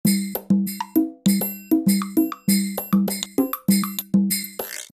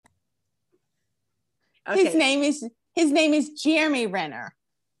His name is Jeremy Renner.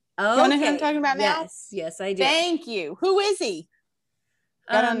 Oh, you want to know who I'm talking about now? Yes, I do. Thank you. Who is he?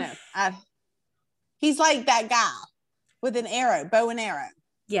 I don't know. He's like that guy with an arrow, bow and arrow.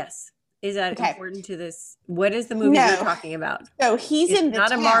 Yes. Is that important to this? What is the movie we're talking about? So he's in the not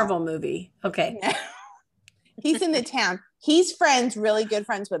town. A Marvel movie. Okay. No. He's in the town. He's really good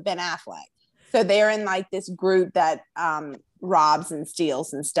friends with Ben Affleck. So they're in like this group that robs and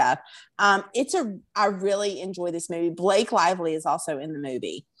steals and stuff. I really enjoy this movie. Blake Lively is also in the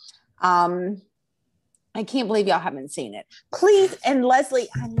movie. I can't believe y'all haven't seen it. Please, and Leslie,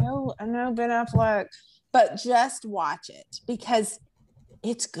 I know Ben Affleck, but just watch it because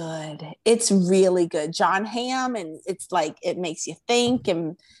it's good. It's really good. John Hamm, and it's like it makes you think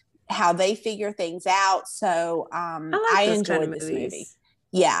and how they figure things out. So I enjoyed this movie.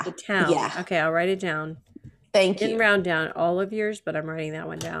 Yeah. The Town. Yeah. Okay, I'll write it down. Thank you. I didn't round down all of yours, but I'm writing that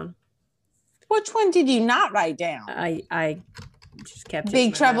one down. Which one did you not write down? I just kept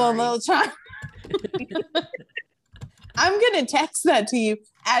Big Trouble in Little China. I'm going to text that to you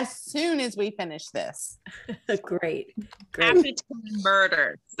as soon as we finish this. Great. Happy Time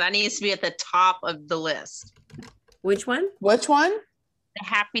Murders. That needs to be at the top of the list. Which one? The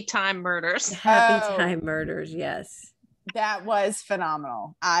Happy Time Murders. The Happy Time Murders, yes. That was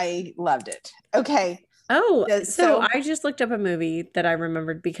phenomenal. I loved it. Okay. Oh, so I just looked up a movie that I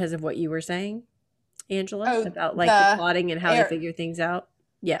remembered because of what you were saying, Angela, about like the plotting and how they figure things out.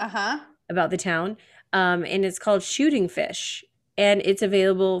 Yeah. About the town. And it's called Shooting Fish. And it's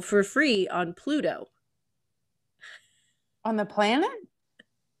available for free on Pluto. On the planet?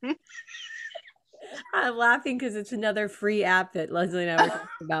 I'm laughing because it's another free app that Leslie and I were talking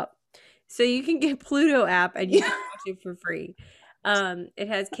about. So you can get Pluto app and you can watch it for free. It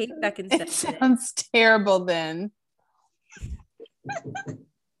has Kate Beckinsale. It sounds terrible then.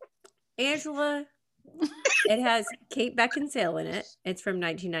 Angela, it has Kate Beckinsale in it. It's from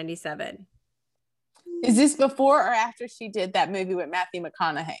 1997. Is this before or after she did that movie with Matthew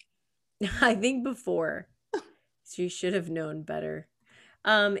McConaughey? I think before. She should have known better.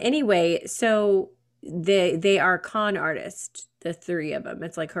 Anyway, so they are con artists, the three of them.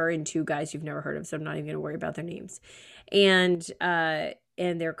 It's like her and two guys you've never heard of, so I'm not even going to worry about their names. And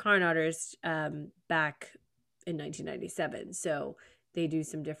they're con artists back in 1997. So they do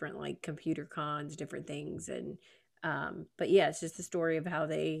some different like computer cons, different things, and but yeah, it's just the story of how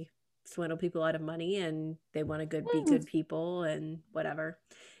they swindle people out of money and they want to be good people and whatever.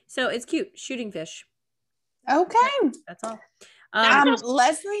 So it's cute. Shooting Fish. Okay, that's all.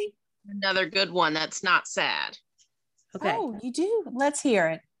 Leslie, another good one that's not sad. Okay. Oh, you do? Let's hear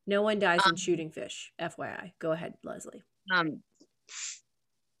it. No one dies in Shooting Fish. FYI. Go ahead, Leslie.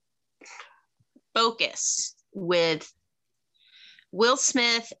 Focus with Will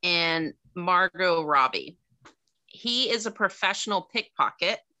Smith and Margot Robbie. He is a professional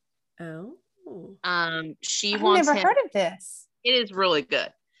pickpocket. Oh. I've never heard of this. It is really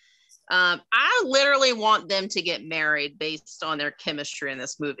good. I literally want them to get married based on their chemistry in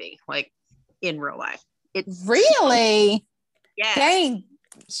this movie, like in real life. It's really? Yeah. Dang.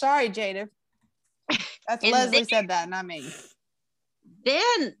 Sorry, Jada. That's Leslie said that, not me.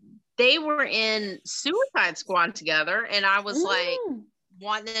 Then they were in Suicide Squad together, and I was like,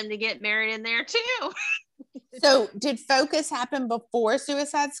 wanting them to get married in there too. So did Focus happen before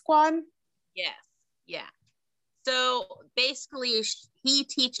Suicide Squad? Yes. Yeah. So basically, he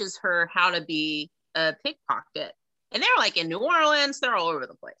teaches her how to be a pickpocket. And they're like in New Orleans, they're all over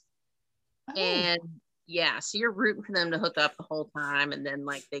the place. Oh. And yeah, so you're rooting for them to hook up the whole time. And then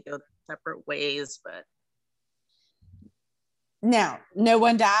like they go separate ways. But now, no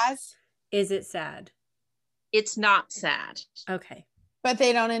one dies? Is it sad? It's not sad. Okay. But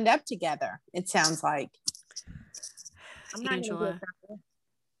they don't end up together, it sounds like. Angela,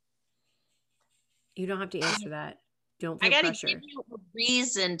 you don't have to answer that. Don't feel I gotta pressure. give you a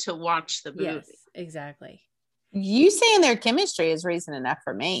reason to watch the movie. Yes, exactly. You saying their chemistry is reason enough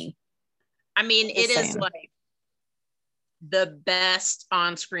for me. I mean, it is like the best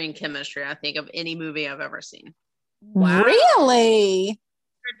on-screen chemistry, I think, of any movie I've ever seen. Wow. Really?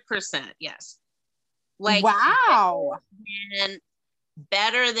 100%, yes. Like, wow. And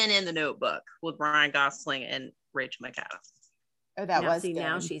better than in The Notebook with Ryan Gosling and Rachel McAdams. Oh, that was good.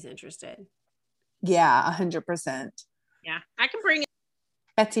 Now she's interested. Yeah, 100%. Yeah, I can bring it.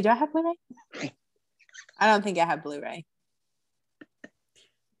 Betsy, do I have Blu-ray? I don't think I have Blu-ray.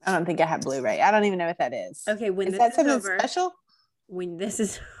 I don't even know what that is. Okay, when is this that is something over, special? When this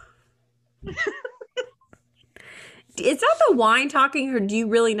is... Is that the wine talking, or do you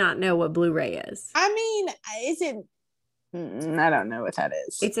really not know what Blu-ray is? I mean, is it... I don't know what that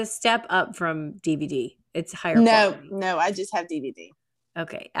is. It's a step up from DVD. It's higher No, quality. no, I just have DVD.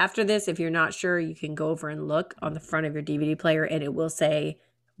 Okay. After this, if you're not sure, you can go over and look on the front of your DVD player and it will say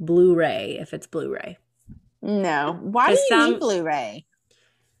Blu-ray if it's Blu-ray. No. Why do you need Blu-ray?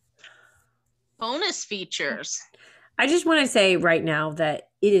 Bonus features. I just want to say right now that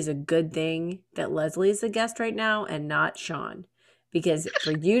it is a good thing that Leslie is a guest right now and not Sean. Because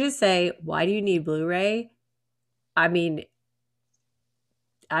for you to say, why do you need Blu-ray? I mean,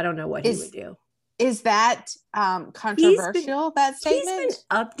 I don't know what he would do. Is that controversial, that statement? He's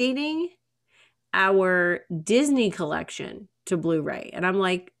been updating our Disney collection to Blu-ray. And I'm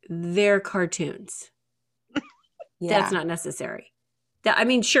like, they're cartoons. Yeah. That's not necessary. I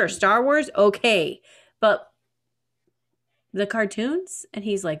mean, sure, Star Wars, okay. But the cartoons? And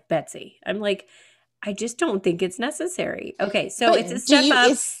he's like, Betsy. I'm like, I just don't think it's necessary. Okay, so it's a step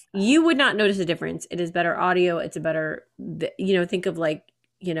up. You would not notice a difference. It is better audio. It's a better, think of like,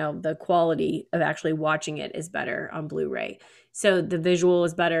 the quality of actually watching it is better on Blu-ray. So the visual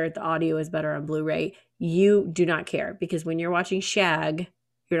is better. The audio is better on Blu-ray. You do not care because when you're watching Shag,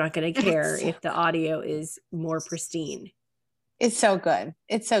 you're not going to care if the audio is more pristine. It's so good.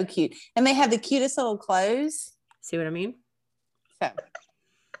 It's so cute. And they have the cutest little clothes. See what I mean?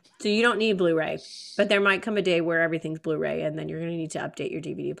 So you don't need Blu-ray, but there might come a day where everything's Blu-ray and then you're going to need to update your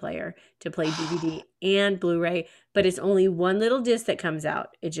DVD player to play DVD and Blu-ray, but it's only one little disc that comes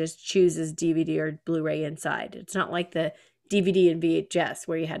out. It just chooses DVD or Blu-ray inside. It's not like the DVD and VHS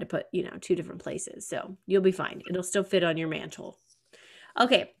where you had to put, 2 different places. So you'll be fine. It'll still fit on your mantle.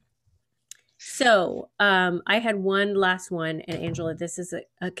 Okay. So I had one last one, and Angela, this is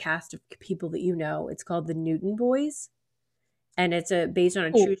a cast of people that you know. It's called the Newton Boys. And it's based on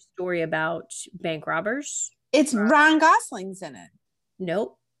a true story about bank robbers. It's Ryan Gosling's in it.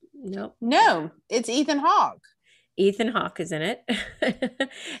 Nope. No, it's Ethan Hawke. Ethan Hawke is in it.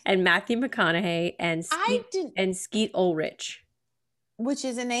 And Matthew McConaughey and Skeet Ulrich. Which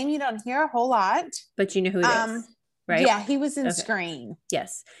is a name you don't hear a whole lot. But you know who it is, right? Yeah, he was in Scream.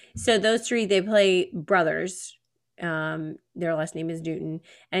 Yes. So those three, they play brothers. Their last name is Newton.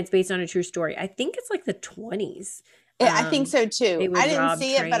 And it's based on a true story. I think it's like the 20s. I think so too. I didn't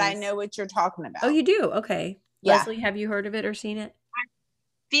see it, but I know what you're talking about. Oh, you do? Okay. Yeah. Leslie, have you heard of it or seen it? I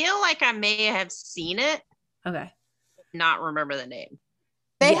feel like I may have seen it. Okay. Not remember the name.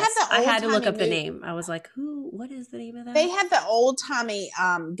 They have the I had to look up the name. I was like, what is the name of that? They have the old-timey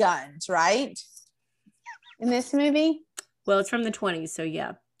guns, right? In this movie? Well, it's from the 20s, so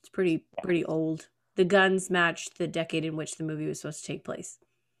yeah. It's pretty old. The guns match the decade in which the movie was supposed to take place.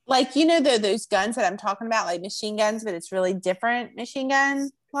 Like, those guns that I'm talking about, like machine guns, but it's really different machine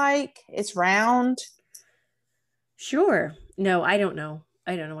gun. Like, it's round. Sure. No, I don't know.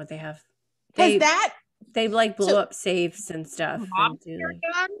 I don't know what they have. They like blow up safes and stuff. Mobster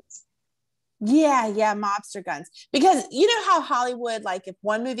guns? Yeah, mobster guns. Because you know how Hollywood, like if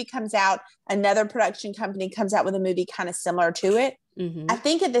one movie comes out, another production company comes out with a movie kind of similar to it. Mm-hmm. I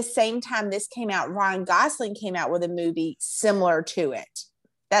think at the same time this came out, Ryan Gosling came out with a movie similar to it.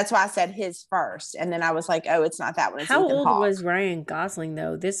 That's why I said his first. And then I was like, oh, it's not that one. It's How Ethan old Hawke. was Ryan Gosling,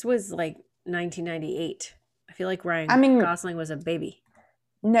 though? This was like 1998. I feel like Ryan Gosling was a baby.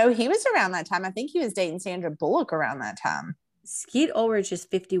 No, he was around that time. I think he was dating Sandra Bullock around that time. Skeet Ulrich is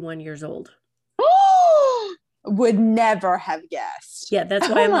 51 years old. Would never have guessed. Yeah, that's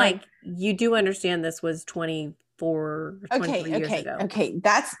why I'm like, you do understand this was 24, 23 years ago. Okay,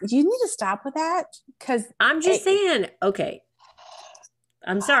 you need to stop with that. Because I'm just saying, okay.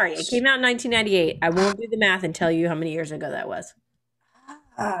 I'm sorry. It came out in 1998. I won't do the math and tell you how many years ago that was.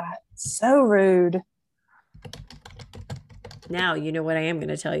 So rude. Now, you know what I am going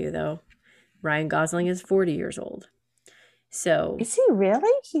to tell you, though. Ryan Gosling is 40 years old. So. Is he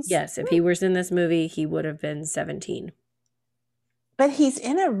really? Yes. If he was in this movie, he would have been 17. But he's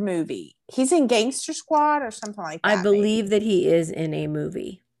in a movie. He's in Gangster Squad or something like that. I believe that he is in a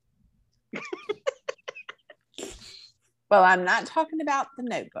movie. Well, I'm not talking about The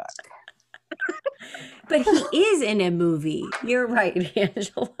Notebook. But he is in a movie. You're right,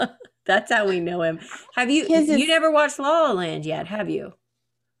 Angela. That's how we know him. Have you never watched La La Land yet, have you?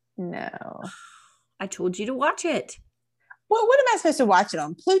 No. I told you to watch it. Well, what am I supposed to watch it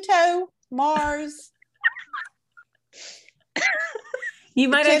on? Pluto? Mars? You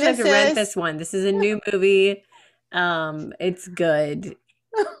might actually have to rent this one. This is a new movie. It's good.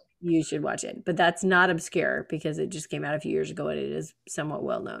 You should watch it. But that's not obscure because it just came out a few years ago and it is somewhat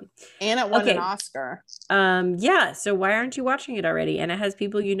well known. And it won an Oscar. Yeah. So why aren't you watching it already? And it has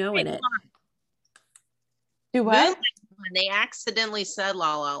people you know in it. Do what? They accidentally said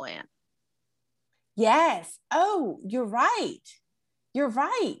La La Land. Yes. Oh, you're right.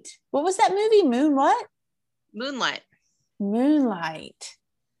 What was that movie? Moon what? Moonlight. Moonlight.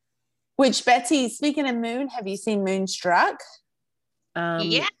 Which, Betsy, speaking of moon, have you seen Moonstruck? Yeah,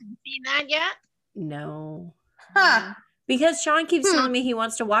 seen that yet? No. Huh. Because Sean keeps telling me he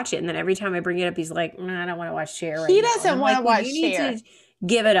wants to watch it, and then every time I bring it up, he's like, I don't want to watch Cher right now. He doesn't want to watch You Cher. need to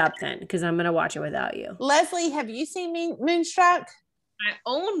give it up then, because I'm going to watch it without you. Leslie, have you seen Moonstruck? I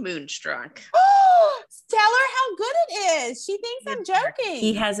own Moonstruck. Oh, tell her how good it is. She thinks I'm joking.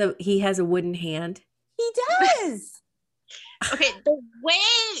 He has a wooden hand. He does. Okay, the way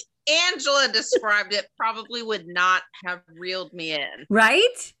Angela described it probably would not have reeled me in.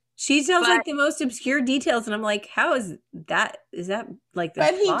 Right? She tells like the most obscure details, and I'm like, how is that? Is that like the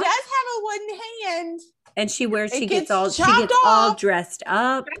But he plot? does have a wooden hand. And she gets all dressed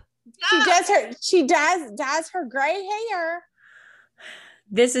up. She dyes her gray hair.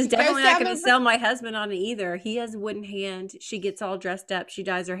 This is definitely not going to sell my husband on it either. He has a wooden hand. She gets all dressed up. She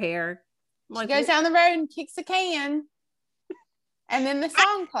dyes her hair. She goes down the road and kicks a can. And then the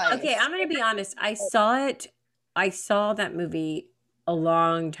song plays. Okay, I'm going to be honest. I saw that movie a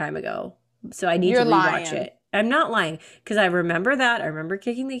long time ago. So I need to rewatch it. I'm not lying because I remember that. I remember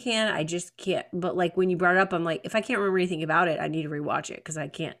kicking the can. I just can't. But like when you brought it up, I'm like, if I can't remember anything about it, I need to rewatch it because I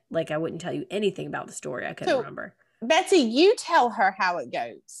can't. Like I wouldn't tell you anything about the story. I couldn't remember. Betsy, you tell her how it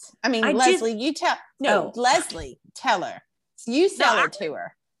goes. I mean, Leslie, you tell. No, Leslie, tell her. You sell it to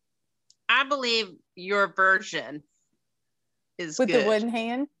her. I believe your version is with good. The wooden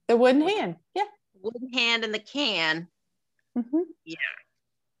hand. The wooden hand. Yeah. Wooden hand in the can. Mm-hmm. Yeah.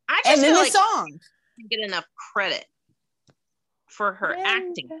 I just and then feel the like song. Get enough credit for her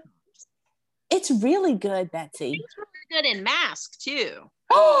acting. It's really good, Betsy. It's really good in Mask too.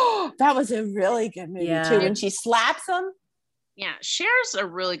 Oh, that was a really good movie too. When she slaps him. Yeah, Cher's a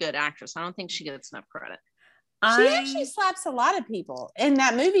really good actress. I don't think she gets enough credit. She actually slaps a lot of people. In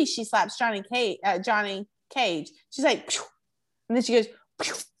that movie, she slaps Johnny Cage. She's like, Phew. And then she goes,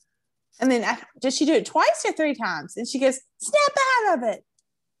 Phew. And then does she do it twice or 3 times? And she goes, snap out of it.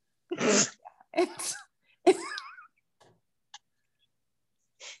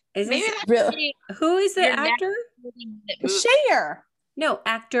 Who is the actor? Cher. No,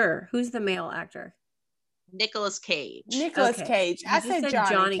 actor. Who's the male actor? Nicolas Cage. Cage. I said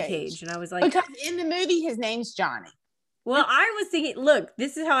Johnny Cage. And I was like, because in the movie his name's Johnny. Well, I was thinking, look,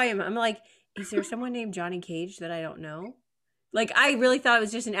 this is how I am. I'm like, is there someone named Johnny Cage that I don't know? Like, I really thought it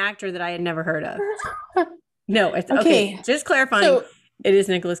was just an actor that I had never heard of. No, it's okay. Just clarifying, so, it is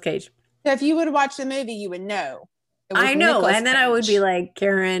Nicolas Cage. So if you would watch the movie, you would know. I know, Nicolas and then Cage. I would be like,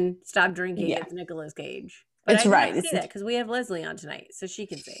 Karen, stop drinking. Yeah. It's Nicolas Cage. But it's right. It's that because we have Leslie on tonight, so she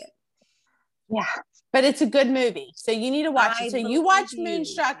can say it. Yeah, but it's a good movie, so you need to watch it. So you watch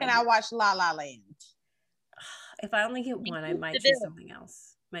Moonstruck, and I watch La La Land. If I only get one, I might choose something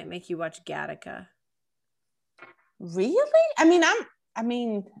else. Might make you watch Gattaca. Really? I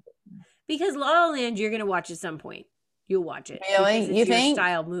mean, because La La Land, you're gonna watch at some point. You'll watch it. Really? You think?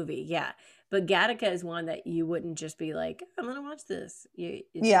 Style movie, yeah. But Gattaca is one that you wouldn't just be like, I'm gonna watch this.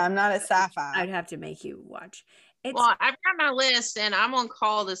 I'm not a sci-fi. I'd have to make you watch. Well, I've got my list, and I'm on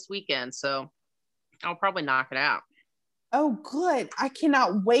call this weekend, so I'll probably knock it out. Oh, good! I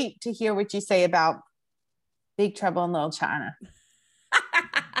cannot wait to hear what you say about Big Trouble in Little China.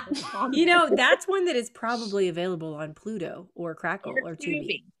 That's one that is probably available on Pluto or Crackle or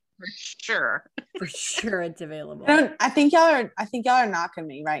Tubi. For sure. For sure it's available. I think y'all are knocking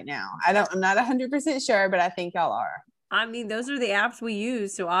me right now. I'm not 100% sure, but I think y'all are. I mean, those are the apps we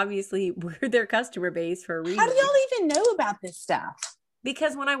use, so obviously we're their customer base for a reason. How do y'all even know about this stuff?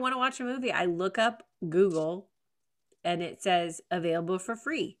 Because when I want to watch a movie, I look up Google and it says available for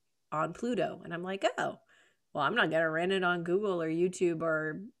free on Pluto. And I'm like, oh, well, I'm not going to rent it on Google or YouTube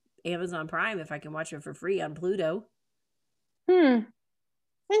or Amazon Prime if I can watch it for free on Pluto.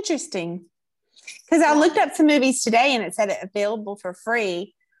 Interesting. Because I looked up some movies today and it said it available for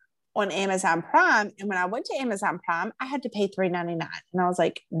free on Amazon Prime. And when I went to Amazon Prime, I had to pay $3.99. And I was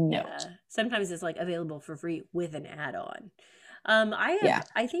like, no. Yeah. Sometimes it's like available for free with an add-on.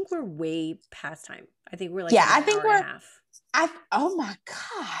 I think we're way past time. I think we're like I think we're half. Oh my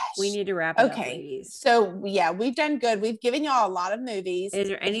gosh. We need to wrap it up, ladies. So we've done good. We've given y'all a lot of movies. Is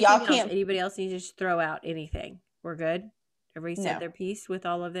there anything else? Anybody else need to just throw out anything? We're good? Everybody said their piece with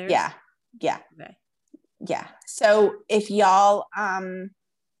all of theirs? Yeah. Okay. Yeah. So if y'all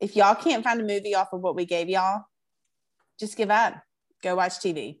can't find a movie off of what we gave y'all, just give up. Go watch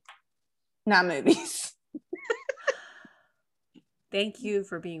TV. Not movies. Thank you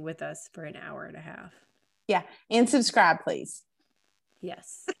for being with us for an hour and a half. Yeah. And subscribe, please.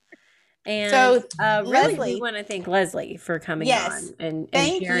 Yes. And so really, we want to thank Leslie for coming on and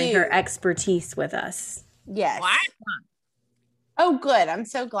sharing her expertise with us. Yes. Well, I had fun. Oh, good. I'm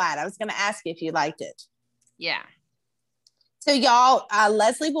so glad. I was going to ask you if you liked it. Yeah. So y'all,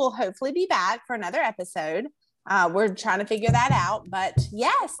 Leslie will hopefully be back for another episode. We're trying to figure that out, but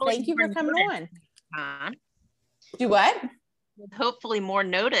yes, thank you for coming on. Do what? With hopefully more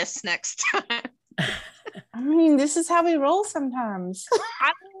notice next time. I mean, this is how we roll sometimes.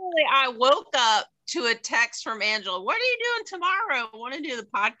 I woke up to a text from Angela. What are you doing tomorrow? Want to do the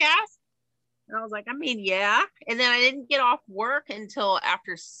podcast? And I was like, I mean, yeah. And then I didn't get off work until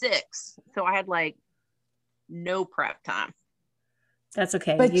after 6. So I had like no prep time. That's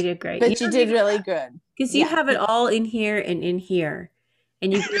okay. But you did great. But you did really good. Because you have it all in here and in here.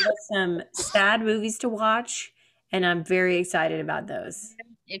 And you gave us some sad movies to watch. And I'm very excited about those.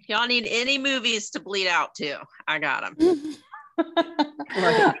 If y'all need any movies to bleed out to, I got them.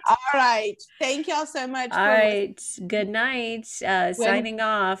 All right. Thank y'all so much. All right. Good night. Signing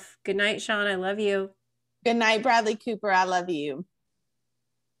off. Good night, Sean. I love you. Good night, Bradley Cooper. I love you.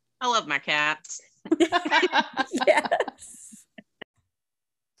 I love my cats. Yes.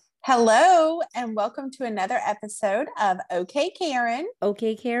 Hello, and welcome to another episode of Okay, Karen.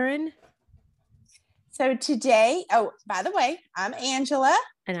 Okay, Karen. So today, by the way, I'm Angela.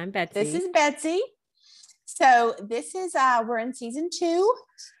 And I'm Betsy. This is Betsy. So this is, we're in season 2,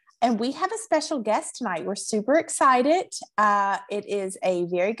 and we have a special guest tonight. We're super excited. It is a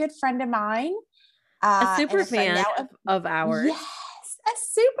very good friend of mine. A super fan of ours. Yes, a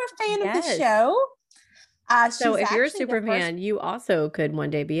super fan of the show. So if you're a super fan, you also could one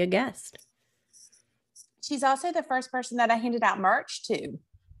day be a guest. She's also the first person that I handed out merch to.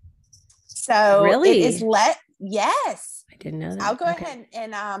 So really? It is yes. I didn't know that. I'll go ahead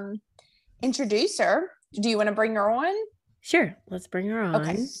and introduce her. Do you want to bring her on? Sure. Let's bring her on.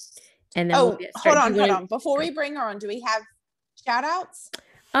 Okay. And then hold on. Before we bring her on, do we have shout outs?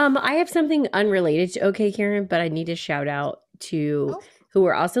 I have something unrelated to Okay, Karen, but I need to shout out to who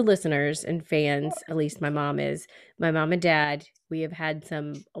are also listeners and fans. At least my mom is. My mom and dad. We have had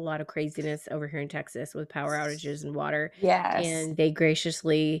a lot of craziness over here in Texas with power outages and water. Yes. And they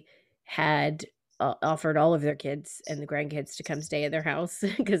graciously had offered all of their kids and the grandkids to come stay at their house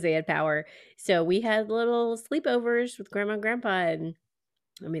because they had power. So we had little sleepovers with grandma and grandpa, and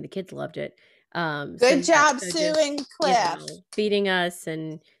I mean, the kids loved it. Good job, Sue and Cliff. Feeding us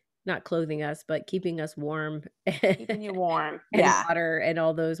and not clothing us, but keeping us warm. Keeping you warm. And water and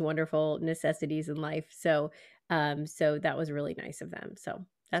all those wonderful necessities in life. So so that was really nice of them. So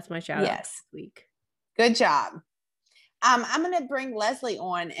that's my shout out this week. Good job. I'm going to bring Leslie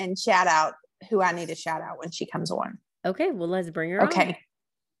on and shout out who I need to shout out when she comes on. Okay, well, let's bring her on. Okay.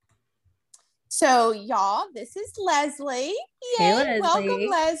 So, y'all, this is Leslie. Yay, hey, Leslie. Welcome,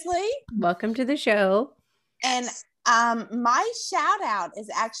 Leslie. Welcome to the show. And my shout out is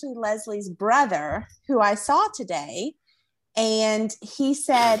actually Leslie's brother, who I saw today. And he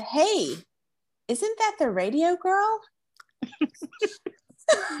said, hey, isn't that the radio girl?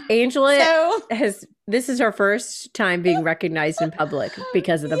 Angela this is her first time being recognized in public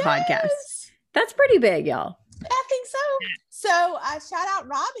because of the podcast. That's pretty big, y'all. I think so. So shout out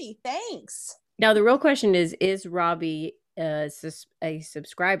Robbie. Thanks. Now, the real question is Robbie a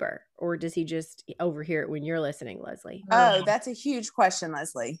subscriber, or does he just overhear it when you're listening, Leslie? Oh, that's a huge question,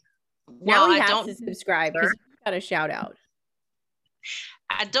 Leslie. Now he has to subscribe because he's got a shout out.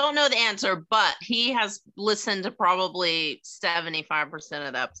 I don't know the answer, but he has listened to probably 75%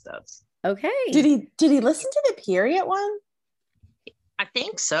 of the episodes. Okay. Did he listen to the period one? I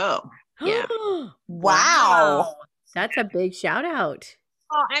think so. Yeah. Wow. That's a big shout out.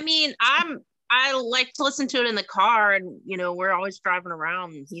 Well, I mean, I like to listen to it in the car, and we're always driving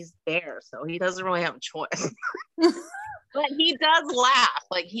around and he's there, so he doesn't really have a choice. But he does laugh.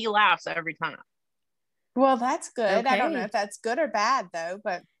 Like, he laughs every time. Well, that's good. Okay. I don't know if that's good or bad though,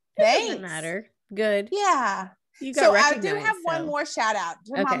 but it doesn't matter. Good. Yeah. So I do have one more shout out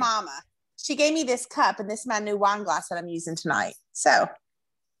to my mama. She gave me this cup, and this is my new wine glass that I'm using tonight. So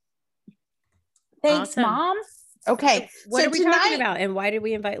thanks, awesome. Mom. Okay. What are we talking about, and why did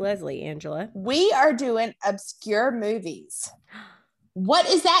we invite Leslie, Angela? We are doing obscure movies. What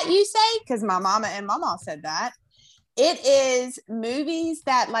is that, you say? Because my mama and Mama said that. It is movies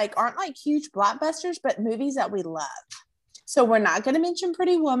that aren't huge blockbusters, but movies that we love. So we're not going to mention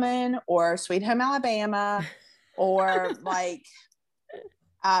Pretty Woman or Sweet Home Alabama or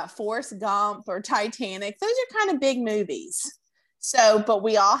Forrest Gump or Titanic. Those are kind of big movies. So, but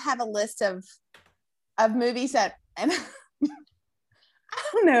we all have a list of movies that, and I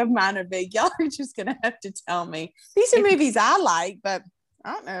don't know if mine are big. Y'all are just going to have to tell me. These are movies I like, but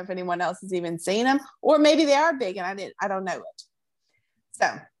I don't know if anyone else has even seen them, or maybe they are big and I don't know it.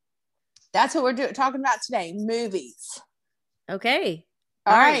 So That's what we're talking about today. Movies. Okay.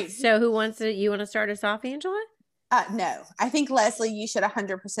 All right. So who wants to? You want to start us off, Angela? No, I think Leslie, you should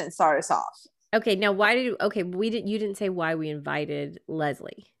 100% start us off. Okay. Now, why did? Okay, you didn't say why we invited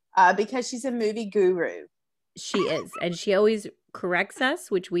Leslie. Because she's a movie guru. She is, and she always corrects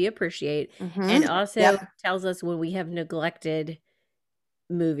us, which we appreciate, Mm-hmm. and also tells us when we have neglected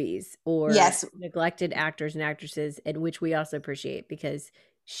movies or neglected actors and actresses, and which we also appreciate because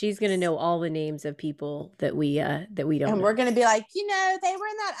she's going to know all the names of people that we don't and know. We're going to be like, they were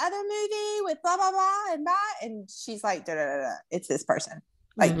in that other movie with blah blah blah and blah, and she's like, da, da, da, da. It's this person.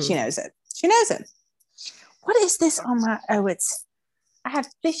 Like, she knows it. What is this on my I have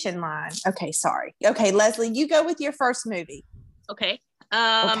fish in line. Okay, sorry. Okay, Leslie, you go with your first movie. Okay.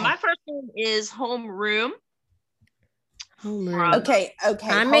 My first one is Homeroom. Okay.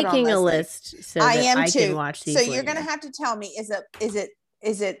 I'm making a list so I that am I too. can watch these. So you're gonna have to tell me: is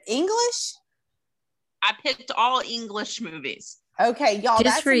it English? I picked all English movies. Okay, y'all. Just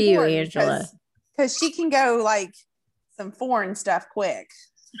that's for you, Angela, because she can go like some foreign stuff quick.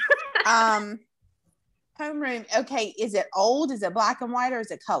 Homeroom. Okay, is it old? Is it black and white or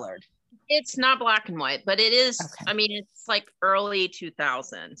is it colored? It's not black and white, but it is. Okay. I mean, it's like early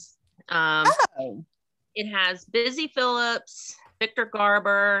 2000s. It has Busy Phillips, Victor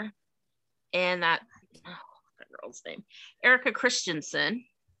Garber, and that girl's name, Erica Christensen.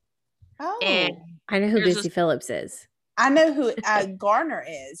 Oh, and I know who Busy Phillips is. I know who Garner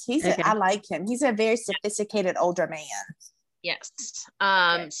is. I like him. He's a very sophisticated older man. Yes.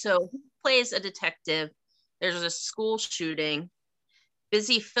 So he plays a detective. There's a school shooting.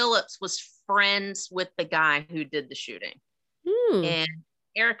 Busy Phillips was friends with the guy who did the shooting. And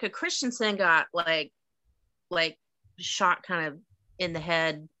Erica Christensen got like shot kind of in the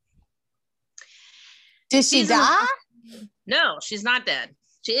head. Did she die? No, she's not dead.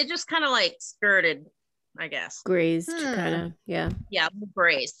 It just kind of like skirted, I guess. Grazed, kind of. Yeah. Yeah,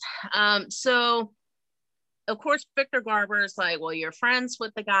 grazed. So of course, Victor Garber is like, well, you're friends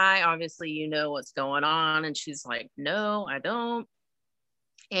with the guy. Obviously, you know what's going on. And she's like, no, I don't.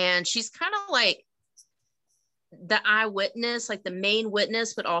 And she's kind of like the eyewitness, like the main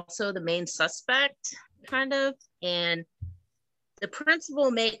witness, but also the main suspect, kind of. And the principal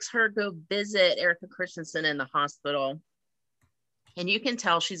makes her go visit Erica Christensen in the hospital. And you can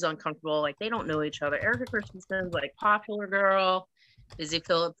tell she's uncomfortable. Like, they don't know each other. Erica Christensen's like popular girl. Busy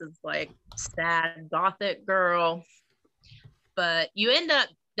Phillips is like sad gothic girl. But you end up,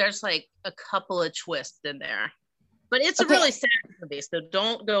 there's like a couple of twists in there. But it's a really sad movie, so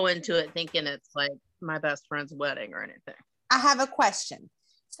don't go into it thinking it's like my best friend's wedding or anything. I have a question.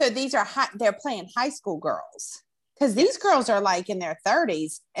 So these are they're playing high school girls because these girls are like in their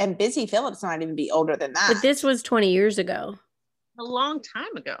 30s, and Busy Phillips might even be older than that. But this was 20 years ago. A long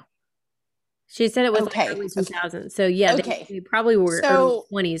time ago. She said it was like early 2000s. So yeah, they probably were early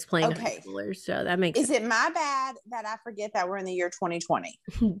 20s playing high schoolers. So that makes sense. Is it my bad that I forget that we're in the year 2020?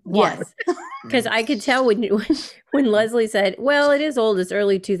 Yes. Because I could tell when Leslie said, well, it is old, it's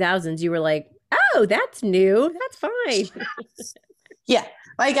early 2000s, you were like, oh, that's new. That's fine. Yeah.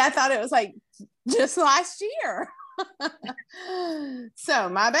 Like I thought it was like just last year. So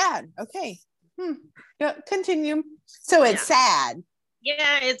my bad. Okay. Continue. So it's sad.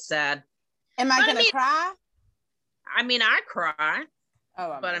 Yeah, it's sad. Am I going to cry? I mean, I cry.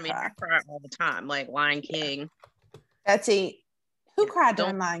 Oh, but I mean, I cry all the time, like Lion King. Betsy, who cried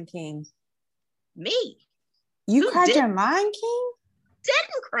during Lion King? Me. You cried during Lion King?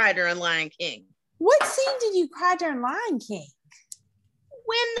 Didn't cry during Lion King. What scene did you cry during Lion King?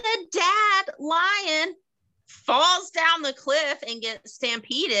 When the dad lion falls down the cliff and gets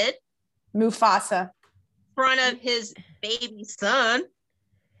stampeded. Mufasa. In front of his baby son.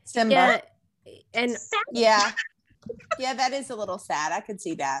 Simba. Yeah. And yeah, that is a little sad. I could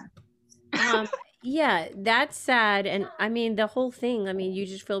see that. Yeah, that's sad. And I mean, the whole thing, I mean, you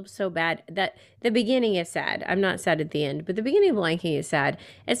just feel so bad. That the beginning is sad. I'm not sad at the end, but the beginning of Lion King is sad,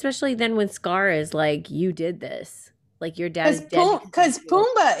 especially then when Scar is like, you did this. Like your dad is dead. Because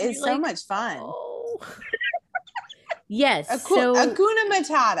Pumbaa is so much fun. Oh. Yes. Hakuna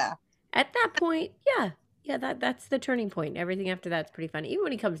Matata. At that point, yeah, that's the turning point. Everything after that's pretty funny. Even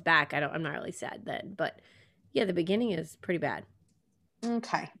when he comes back, I'm not really sad then. But yeah, the beginning is pretty bad.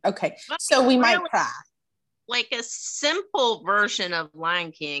 Okay. So we might cry. Like a simple version of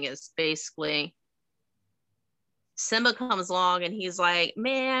Lion King is basically Simba comes along and he's like,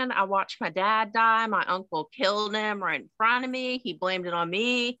 man, I watched my dad die. My uncle killed him right in front of me. He blamed it on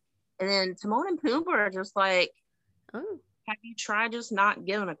me. And then Timon and Pumbaa are just like, oh, have you tried just not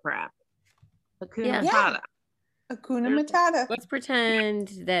giving a crap? Hakuna Matata. Hakuna Matata. Let's pretend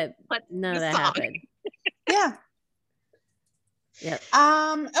that none of that happened. Yeah. Yep.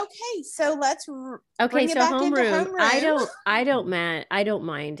 Okay, so let's bring it back into homeroom. I don't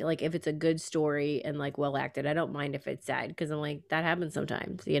mind like if it's a good story and like well acted. I don't mind if it's sad because I'm like that happens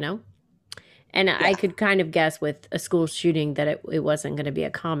sometimes, you know. And yeah. I could kind of guess with a school shooting that it wasn't going to be a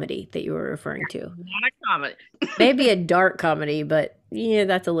comedy that you were referring to. Not a comedy. Maybe a dark comedy, but yeah,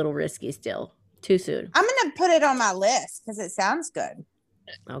 that's a little risky still. Too soon. I'm going to put it on my list because it sounds good.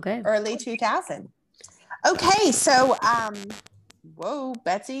 Okay. Early 2000. Okay, so whoa,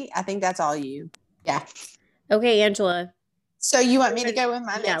 Betsy, I think that's all you. Yeah. Okay, Angela. So you want me to go with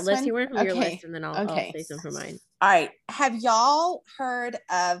my next one? Yeah, let's hear one from your list and then I'll say some for mine. All right. Have y'all heard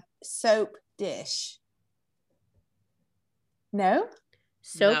of Soap Dish? No?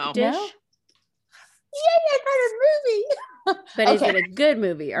 Soap Dish? No? Yeah, I heard a movie. But is it a good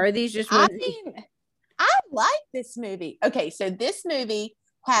movie? Or are these just ones? I like this movie. Okay, so this movie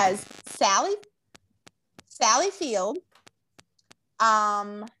has Sally Field,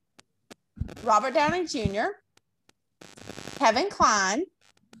 Robert Downey Jr., Kevin Kline.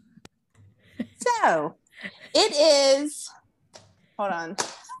 So it is, hold on.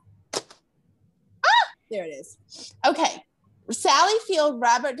 There it is. Okay. Sally Field,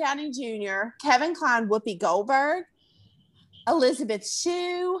 Robert Downey Jr., Kevin Kline, Whoopi Goldberg, Elizabeth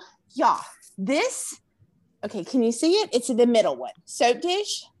Shue. Yeah. Okay, can you see it? It's the middle one. Soap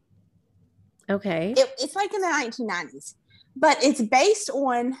Dish. Okay. It's like in the 1990s, but it's based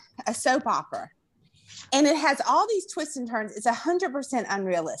on a soap opera. And it has all these twists and turns. It's 100%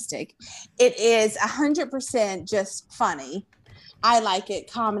 unrealistic. It is 100% just funny. I like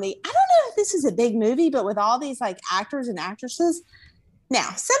it. Comedy. I don't know if this is a big movie, but with all these like actors and actresses. Now,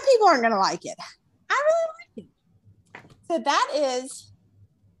 some people aren't going to like it. I really like it. So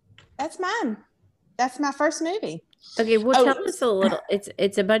that's mine. That's my first movie. Okay, well, tell us a little.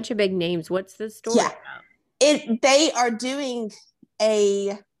 It's a bunch of big names. What's the story about? They are doing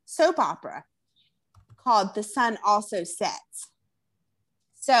a soap opera called The Sun Also Sets.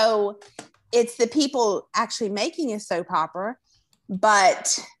 So it's the people actually making a soap opera,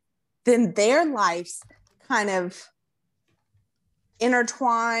 but then their lives kind of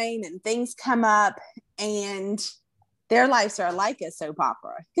intertwine and things come up and their lives are like a soap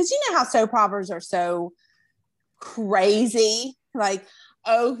opera. Because you know how soap operas are so crazy. Like,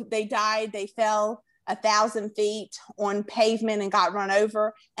 oh, they died, they fell 1,000 feet on pavement and got run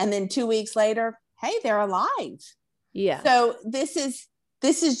over. And then 2 weeks later, hey, they're alive. Yeah. So this is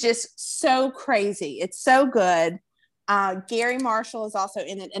just so crazy. It's so good. Gary Marshall is also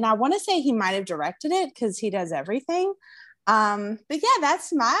in it. And I want to say he might have directed it because he does everything. But yeah,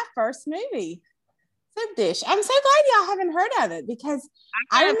 that's my first movie. Soap Dish. I'm so glad y'all haven't heard of it because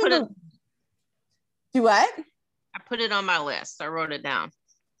I remember. Do what? I put it on my list. I wrote it down.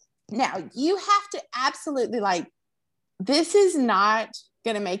 Now, you have to absolutely this is not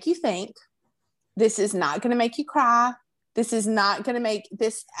going to make you think. This is not going to make you cry. This is not going to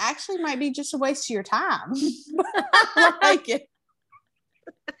this actually might be just a waste of your time. I like it.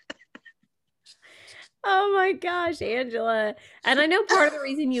 Oh my gosh, Angela. And I know part of the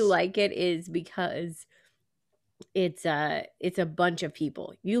reason you like it is because it's a bunch of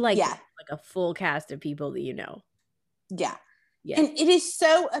people. You like a full cast of people that you know. Yeah. Yeah. And it is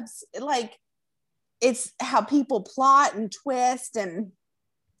so it's how people plot and twist and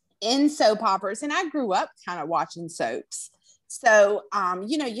in soap operas. And I grew up kind of watching soaps. So,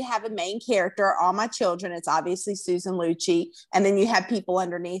 you have a main character, All My Children. It's obviously Susan Lucci. And then you have people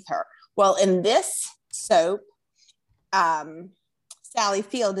underneath her. Well, in this soap, Sally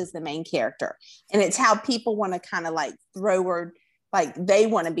Field is the main character. And it's how people want to kind of throw her, they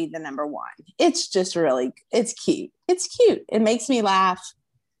want to be the number one. It's just it's cute. It's cute. It makes me laugh.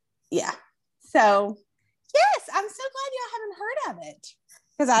 Yeah. So, yes, I'm so glad y'all haven't heard of it.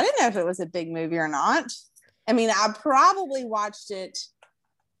 Because I didn't know if it was a big movie or not. I mean, I probably watched it.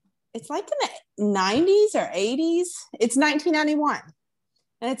 It's like in the 90s or 80s. It's 1991.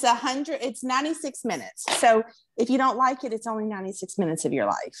 And it's 96 minutes. So if you don't like it, it's only 96 minutes of your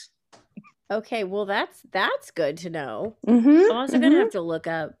life. Okay, well, that's good to know. Mm-hmm, I'm also going to have to look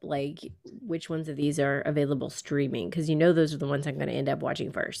up which ones of these are available streaming because those are the ones I'm going to end up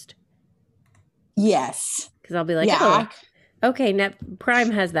watching first. Yes. Because I'll be like, okay,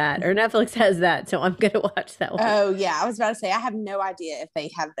 Prime has that or Netflix has that, so I'm going to watch that one. Oh, yeah. I was about to say, I have no idea if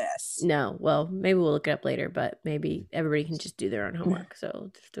they have this. No. Well, maybe we'll look it up later, but maybe everybody can just do their own homework.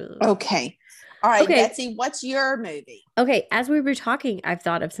 So okay. All right, okay. Betsy, what's your movie? Okay, as we were talking, I've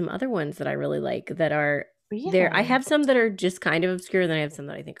thought of some other ones that I really like that are There, I Really? have some that are just kind of obscure, then I have some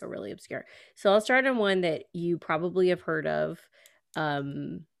that I think are really obscure. So I'll start on one that you probably have heard of.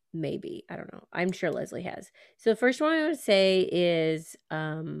 Maybe. I don't know. I'm sure Leslie has. So the first one I would say is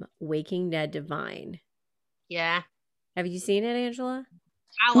Waking Ned Divine. Yeah. Have you seen it, Angela?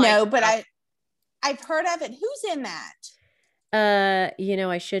 I like No, but I've heard of it. Who's in that?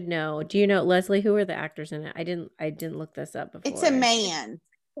 I should know. Do you know, Leslie, who are the actors in it? I didn't look this up before. It's a man.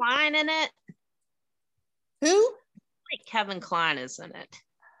 Klein in it. Who? Like Kevin Klein is in it.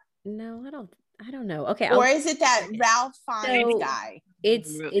 No, I don't know. Okay. Or is it that Ralph Fiennes guy?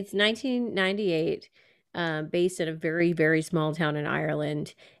 It's 1998, based in a very, very small town in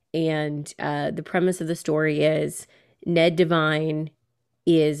Ireland. And the premise of the story is Ned Devine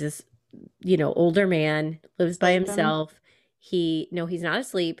is this, older man, lives by Sleeping. himself. He's not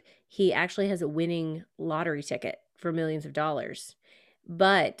asleep. He actually has a winning lottery ticket for millions of dollars.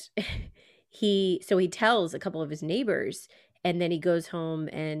 But he tells a couple of his neighbors, and then he goes home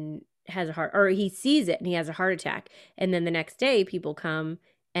and he sees it and he has a heart attack. And then the next day people come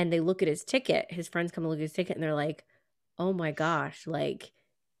and they look at his ticket. His friends come and look at his ticket and they're like, oh my gosh, like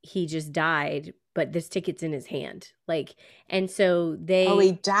he just died, but this ticket's in his hand. Like, and so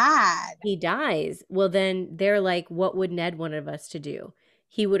he died. He dies. Well, then they're like, what would Ned wanted us to do?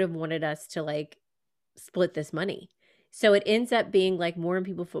 He would have wanted us to like split this money. So it ends up being like more and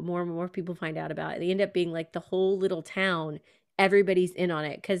more people find out about it. They end up being like the whole little town, everybody's in on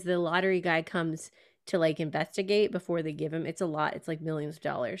it because the lottery guy comes to like investigate before they give him. It's a lot. It's like millions of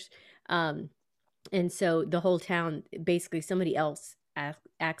dollars. And so the whole town, basically somebody else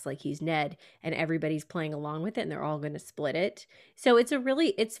acts like he's Ned and everybody's playing along with it and they're all going to split it. So it's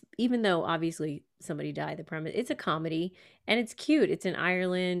even though obviously somebody died, the premise, it's a comedy and it's cute. It's in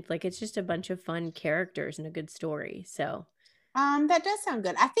Ireland. Like it's just a bunch of fun characters and a good story. So that does sound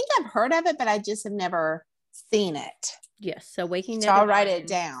good. I think I've heard of it, but I just have never seen it. Yes. So Waking Ned. So I'll write it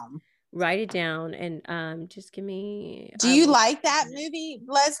down. Write it down and just give me. Do you like that movie,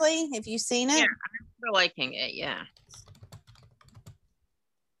 Leslie? Have you seen it? Yeah, I'm liking it. Yeah.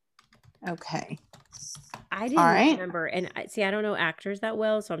 Okay. I didn't remember, and I don't know actors that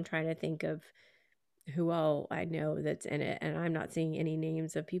well, so I'm trying to think of who all I know that's in it, and I'm not seeing any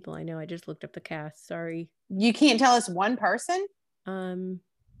names of people I know. I just looked up the cast. Sorry. You can't tell us one person?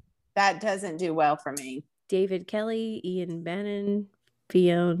 That doesn't do well for me. David Kelly, Ian Bannon,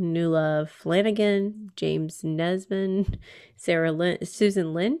 Fionnuala Flanagan, James Nesbitt,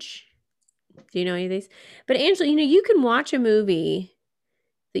 Susan Lynch. Do you know any of these? But Angela, you can watch a movie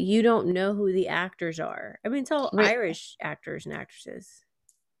that you don't know who the actors are. I mean, it's all Irish actors and actresses.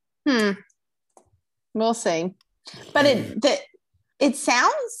 We'll see. But it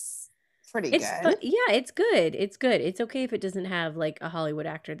sounds pretty good. Yeah, it's good. It's good. It's okay if it doesn't have like a Hollywood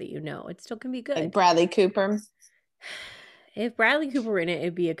actor that you know. It still can be good. Like Bradley Cooper. If Bradley Cooper were in it,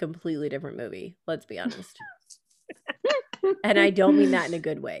 it'd be a completely different movie. Let's be honest. And I don't mean that in a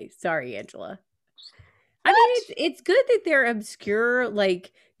good way. Sorry, Angela. I mean, it's good that they're obscure,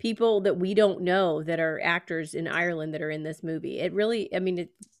 like people that we don't know that are actors in Ireland that are in this movie. It really, I mean,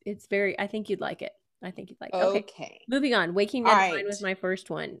 it's very, I think you'd like it. Okay. Moving on. Waking Ned Divine was my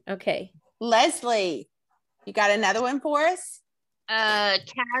first one. Okay. Leslie, you got another one for us?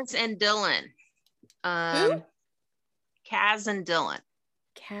 Kaz and Dylan. Who? Kaz and Dylan.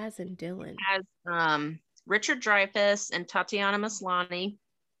 Richard Dreyfuss and Tatiana Maslany,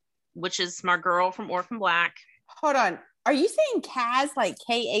 which is my girl from Orphan Black. Hold on. Are you saying Kaz like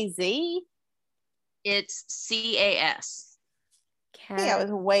K-A-Z? It's C-A-S. I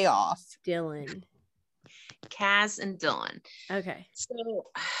was way off. Dylan. Kaz and Dylan. Okay. So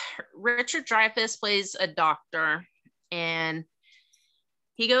Richard Dreyfuss plays a doctor and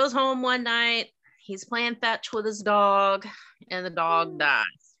he goes home one night. He's playing fetch with his dog and the dog dies.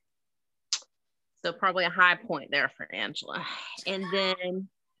 So probably a high point there for Angela. And then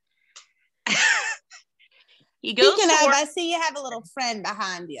he goes. Speaking of, I see you have a little friend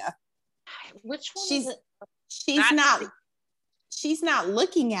behind you. Which one? She's not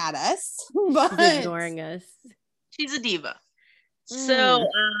looking at us, but she's ignoring us. She's a diva. So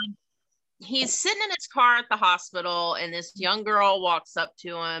he's sitting in his car at the hospital, and this young girl walks up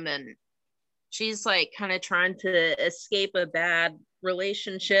to him, and she's like kind of trying to escape a bad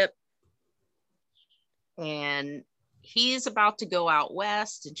relationship. And he's about to go out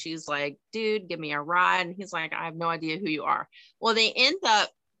west, and she's like, dude, give me a ride. And he's like, I have no idea who you are. Well, they end up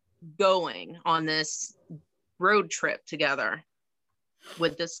going on this road trip together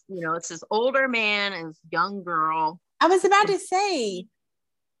with this, it's this older man and this young girl. I was about to say.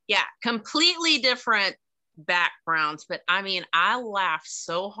 Yeah, completely different backgrounds. But I mean, I laughed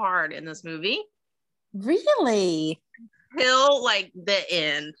so hard in this movie. Really? Till like the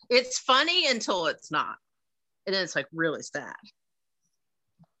end. It's funny until it's not. And then it's like really sad.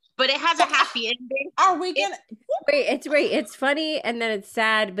 But it has a happy ending. Are we gonna Wait, it's funny and then it's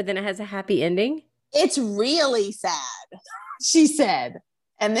sad, but then it has a happy ending? It's really sad, she said.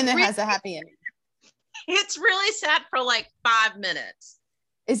 And then it has a happy ending. It's really sad for like 5 minutes.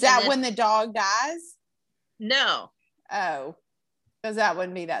 Is that when the dog dies? No. Oh. Because that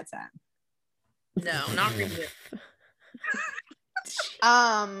wouldn't be that sad. No, not really.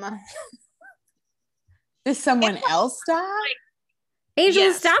 Does someone else die? Angela,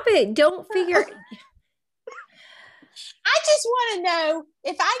 Yes. stop it. Don't figure. I just want to know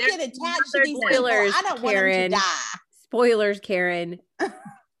if I get attached to these people, Spoilers, I don't want them to Karen. die. Spoilers, Karen.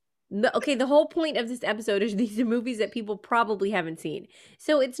 Okay, the whole point of this episode is these are movies that people probably haven't seen.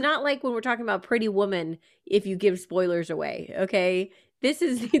 So it's not like when we're talking about Pretty Woman, if you give spoilers away, okay? These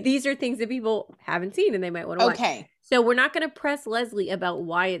are things that people haven't seen and they might want to watch. Okay. So we're not going to press Leslie about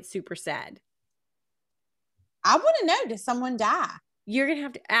why it's super sad. I want to know, does someone die? You're going to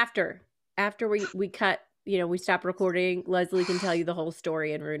have to, after we cut, we stop recording, Leslie can tell you the whole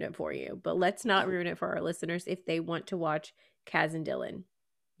story and ruin it for you. But let's not ruin it for our listeners if they want to watch Kaz and Dylan.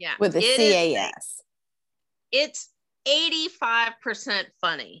 Yeah. With the CAS. It's 85%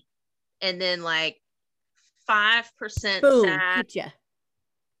 funny. And then like 5% Boom, sad hit ya.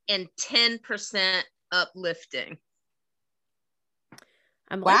 and 10% uplifting.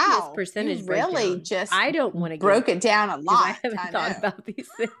 I'm Wow, liking this percentage you really breakdown. just I don't want to broke it down a lot. I haven't thought about these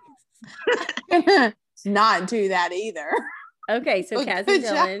things. Not do that either. Okay, so Well, Kaz good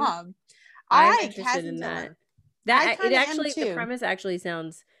and Dylan. job. I'm right, interested Kaz in and that. Dylan. That I it kinda am actually the too. premise actually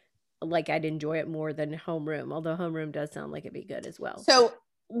sounds like I'd enjoy it more than Homeroom, although Homeroom does sound like it'd be good as well. So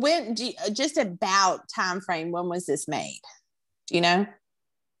when just about time frame, when was this made? Do you know?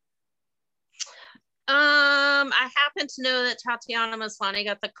 I happen to know that Tatiana Maslany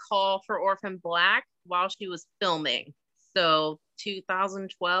got the call for Orphan Black while she was filming. So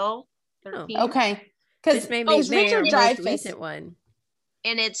 2012, 13. Okay. Because this may be Richard our most Dreyfuss. recent one.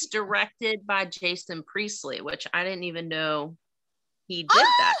 And it's directed by Jason Priestley, which I didn't even know he did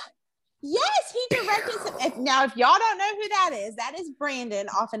that. Yes, he directed some. Now, if y'all don't know who that is Brandon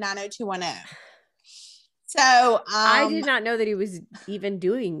off of 90210. So I did not know that he was even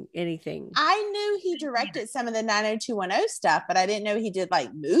doing anything. I knew he directed some of the 90210 stuff, but I didn't know he did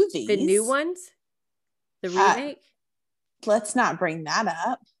like movies. The new ones? The remake? Let's not bring that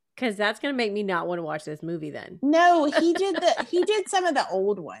up. Because that's going to make me not want to watch this movie then. No, he did some of the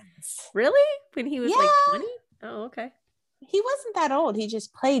old ones. Really? When he was like 20? Oh, okay. He wasn't that old. He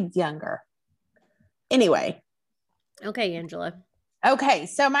just played younger. Anyway. Okay, Angela. Okay,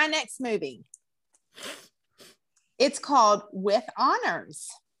 so my next movie. It's called With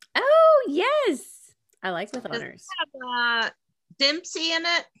Honors. Oh, yes. I like With Honors. Does it have Dempsey in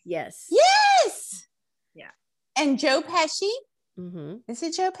it? Yes. Yes. Yeah. And Joe Pesci. Mm-hmm. Is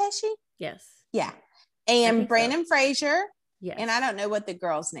it Joe Pesci? Yes. Yeah. And Brandon Fraser. Yes. And I don't know what the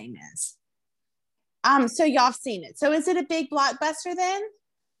girl's name is. So y'all have seen it. So is it a big blockbuster then?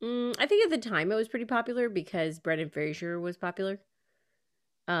 I think at the time it was pretty popular because Brendan Fraser was popular.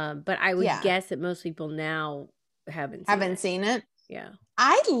 But I would guess that most people now haven't seen it. Yeah.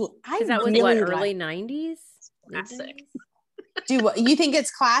 Because that was really early 90s? Classic. You think it's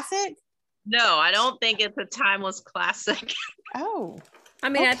classic? No, I don't think it's a timeless classic. Oh. I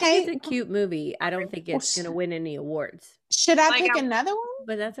mean, I think it's a cute movie. I don't think it's going to win any awards. Should I pick another one?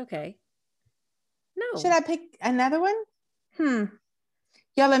 But that's okay. No. Should I pick another one?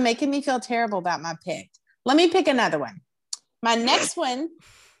 Y'all are making me feel terrible about my pick. Let me pick another one. My next one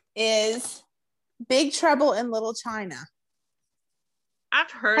is Big Trouble in Little China.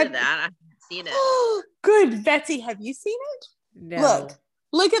 I've heard of that. I haven't seen it. Good. Betsy, have you seen it? No.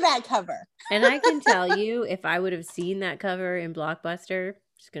 Look at that cover. And I can tell you, if I would have seen that cover in Blockbuster,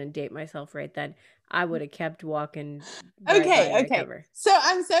 just going to date myself right then, I would have kept walking. Okay. So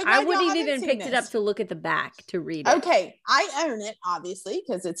I'm so glad I wouldn't have even picked it up to look at the back to read it. Okay. I own it, obviously,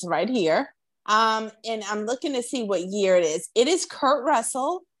 because it's right here. And I'm looking to see what year it is. It is Kurt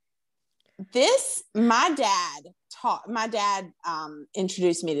Russell. My dad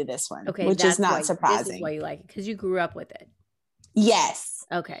introduced me to this one, which is not surprising. This is why you like it, because you grew up with it. Yes.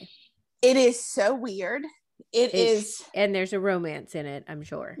 Okay. It is so weird. It is. And there's a romance in it, I'm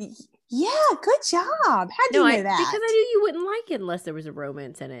sure. Yeah, good job. How'd you know that? Because I knew you wouldn't like it unless there was a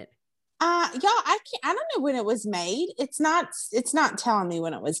romance in it. I don't know when it was made. It's not telling me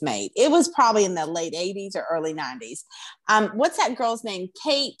when it was made. It was probably in the late 80s or early 90s. What's that girl's name?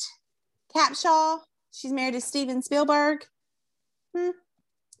 Kate Capshaw. She's married to Steven Spielberg.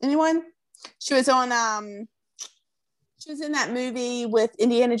 Anyone? She was on she was in that movie with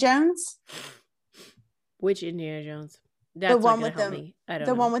Indiana Jones. Which Indiana Jones? That's not gonna help me. I don't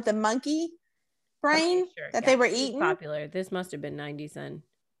know. The one with the monkey brain that they were eating. Popular. This must have been 90s then.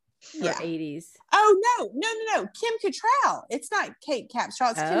 Or 80s. Oh no. Kim Cattrall. It's not Kate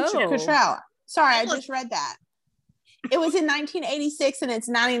Capshaw. It's Kim Cattrall. Sorry, I just read that. It was in 1986 and it's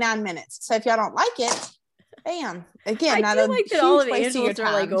 99 minutes. So if y'all don't like it, bam. Again, I feel like that all of Angela's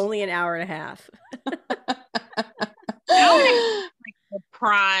are like only an hour and a half. Like the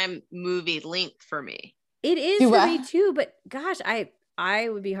prime movie length for me. It is for me too, but gosh, I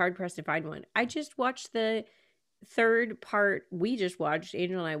would be hard pressed to find one. I just watched the third part. Angel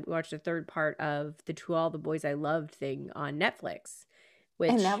and I watched the third part of the To All the Boys I Loved thing on Netflix.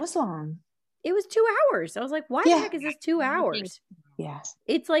 And that was long. It was 2 hours. I was like, why the heck is this 2 hours? Yeah.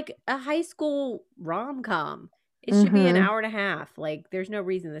 It's like a high school rom-com. It should be an hour and a half. Like, there's no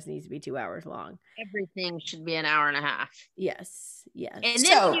reason this needs to be 2 hours long. Everything should be an hour and a half. Yes. And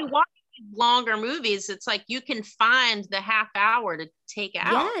then when you watch longer movies, it's like you can find the half hour to take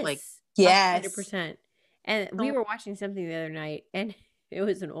out. Yes. Like, 100%. And we were watching something the other night, and it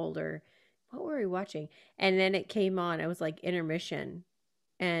was an older. What were we watching? And then it came on. I was like, intermission.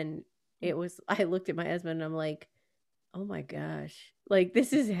 And it was, I looked at my husband and I'm like, oh my gosh. Like,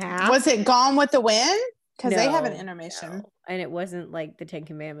 this is half. Was it Gone with the Wind? Because they have an intermission. No. And it wasn't like the 10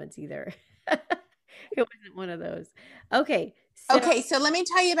 Commandments either. It wasn't one of those. Okay. So let me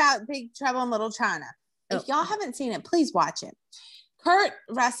tell you about Big Trouble in Little China. If y'all haven't seen it, please watch it. Kurt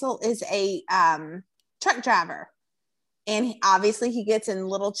Russell is a truck driver. And obviously he gets in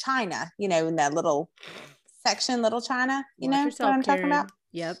Little China, in that little section, Little China. You know what I'm talking about?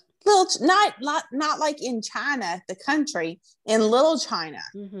 Yep. Little, not like in China, the country, in Little China.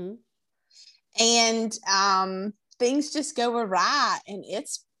 Mm-hmm. And things just go awry, and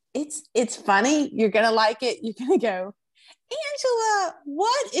it's funny. You're gonna like it. You're gonna go, Angela,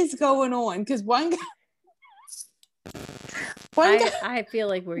 what is going on? Because I feel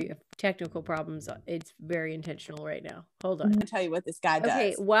like we have technical problems. It's very intentional right now. Hold on. I'll tell you what this guy does.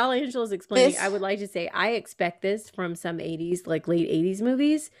 Okay, while Angela's explaining, I would like to say I expect this from some 80s, like late 80s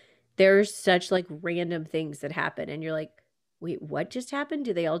movies. There's such like random things that happen, and you're like, wait, what just happened?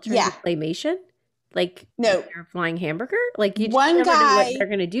 Do they all turn to claymation? Like, no, they're flying hamburger? Like, you just one never guy know what they're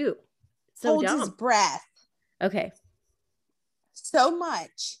gonna do. So holds his breath. Okay. So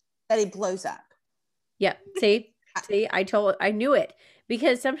much that he blows up. Yeah. See, I knew it,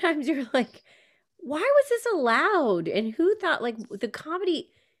 because sometimes you're like, why was this allowed? And who thought, like, the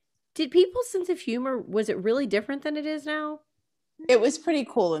comedy? Did people's sense of humor, was it really different than it is now? It was pretty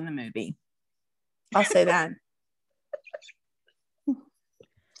cool in the movie. I'll say that.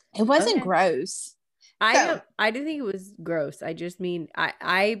 It wasn't gross. I didn't think it was gross. I just mean,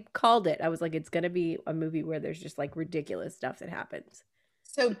 I called it. I was like, it's going to be a movie where there's just like ridiculous stuff that happens.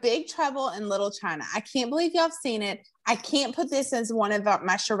 So Big Trouble in Little China. I can't believe y'all have seen it. I can't put this as one of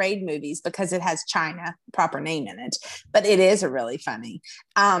my charade movies because it has China, proper name in it. But it is a really funny.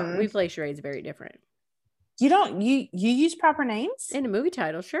 We play charades very different. You don't, you use proper names? In a movie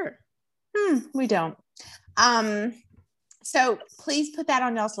title, sure. We don't. So please put that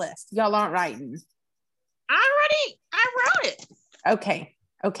on y'all's list. Y'all aren't writing. I wrote it. Okay.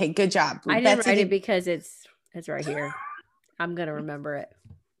 Good job. I didn't write it because it's right here. I'm gonna remember it.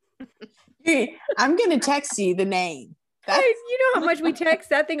 I'm gonna text you the name. You know how much we text?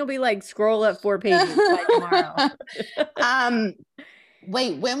 That thing will be like scroll up 4 pages by tomorrow.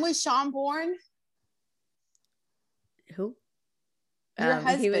 Wait, when was Sean born? Who? Your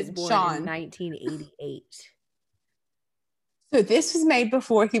husband, he was born Sean. in 1988. So this was made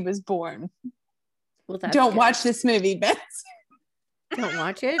before he was born. Well, don't watch this movie, Beth. Don't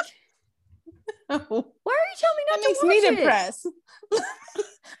watch it? No. Why are you telling me not to watch it? That makes me depressed.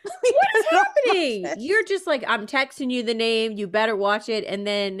 What is happening? You're just like, I'm texting you the name. You better watch it. And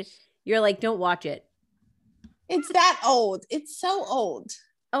then you're like, don't watch it. It's that old. It's so old.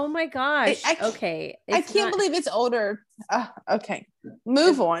 Oh my gosh. Okay. I can't believe it's older. Okay.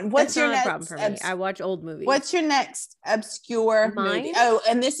 Move on. What's your next problem for me? I watch old movies. What's your next obscure movie? Oh,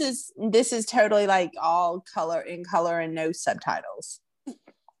 and this is totally like all in color and no subtitles.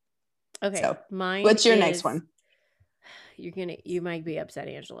 Okay. So, mine. What's your next one? You might be upset,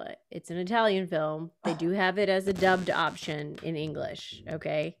 Angela. It's an Italian film. They do have it as a dubbed option in English.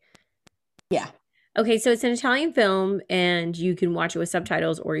 Okay. Yeah. Okay, so it's an Italian film, and you can watch it with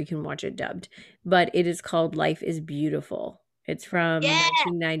subtitles or you can watch it dubbed. But it is called Life is Beautiful. It's from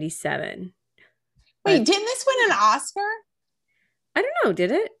 1997. Wait, didn't this win an Oscar? I don't know,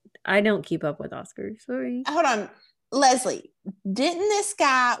 did it? I don't keep up with Oscars. Sorry. Hold on. Leslie, didn't this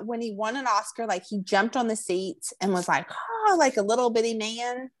guy, when he won an Oscar, like he jumped on the seats and was like, oh, like a little bitty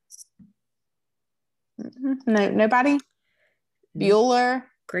man? No, nobody? Bueller?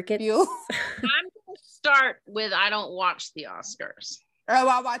 Crickets. Bueller? I'm going to start with I don't watch the Oscars. Oh,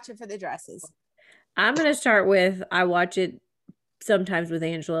 I'll watch it for the dresses. I'm going to start with I watch it sometimes with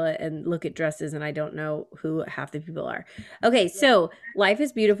Angela and look at dresses and I don't know who half the people are. Okay, so Life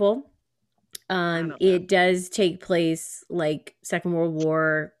is Beautiful. It does take place like Second World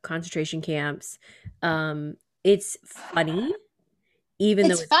War, concentration camps. It's funny, even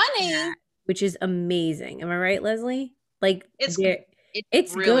though it's funny, sad, which is amazing. Am I right, Leslie? Like it's really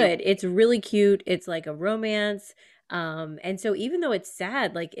good. It's really cute. It's like a romance. And so even though it's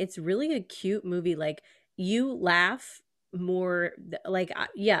sad, like it's really a cute movie. Like you laugh more, like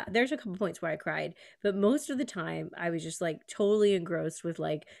yeah, there's a couple points where I cried, but most of the time I was just like totally engrossed with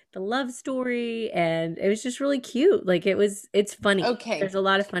like the love story, and it was just really cute. Like it's funny. Okay, there's a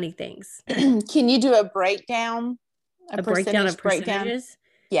lot of funny things. Can you do a breakdown? A breakdown of percentages?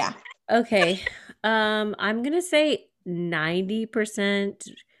 Yeah. Okay. I'm gonna say 90%.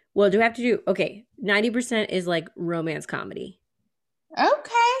 Well, do I have to do, okay, 90% is like romance comedy.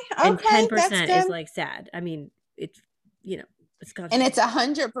 Okay. And 10% is like sad. I mean, it's, you know, it's got, and it's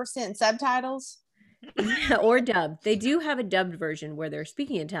 100% subtitles. Yeah, or dubbed. They do have a dubbed version where they're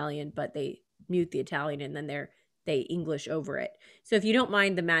speaking Italian, but they mute the Italian and then they English over it. So if you don't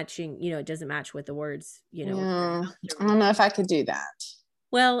mind the matching, you know, it doesn't match with the words, you know. I don't know if I could do that.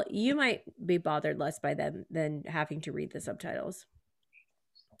 Well, you might be bothered less by them than having to read the subtitles.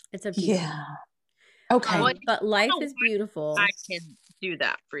 It's up to you. Yeah. Okay. But Life is Beautiful. I can do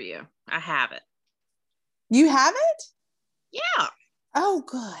that for you. I have it. You have it? Yeah. Oh,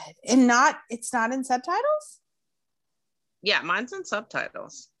 good. And it's not in subtitles? Yeah, mine's in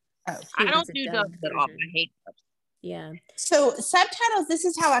subtitles. Oh, I don't do dubs at all. I hate dubs. Yeah. So subtitles, this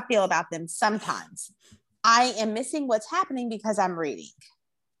is how I feel about them sometimes. I am missing what's happening because I'm reading.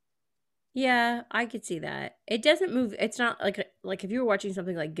 Yeah, I could see that. It doesn't move. It's not like if you were watching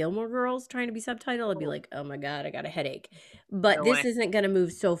something like Gilmore Girls trying to be subtitled, I'd be like, oh my God, I got a headache. But No this way. isn't going to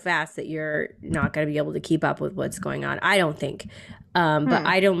move so fast that you're not going to be able to keep up with what's going on. I don't think. But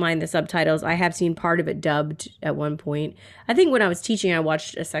I don't mind the subtitles. I have seen part of it dubbed at one point. I think when I was teaching, I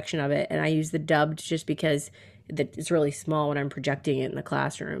watched a section of it and I used the dubbed just because it's really small when I'm projecting it in the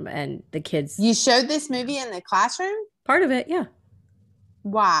classroom and the kids. You showed this movie in the classroom? Part of it, yeah.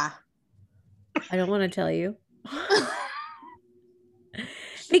 Why? I don't want to tell you.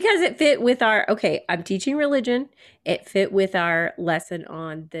 Because it fit with I'm teaching religion. It fit with our lesson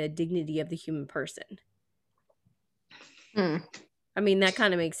on the dignity of the human person. I mean, that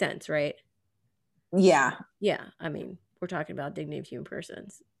kind of makes sense, right? Yeah. Yeah. I mean, we're talking about dignity of human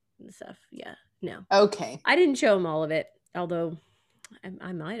persons and stuff. Yeah. No. Okay. I didn't show them all of it, although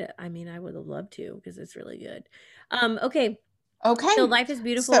I might have. I mean, I would have loved to because it's really good. Okay. So Life is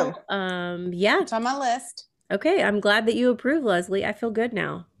Beautiful. So, yeah. It's on my list. Okay. I'm glad that you approve, Leslie. I feel good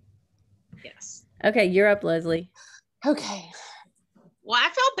now. Yes. Okay. You're up, Leslie. Okay. Well, I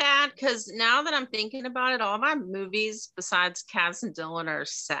feel bad because now that I'm thinking about it, all my movies besides Kaz and Dylan are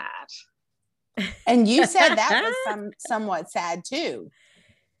sad. And you said that was somewhat sad too.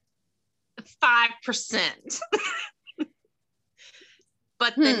 5%.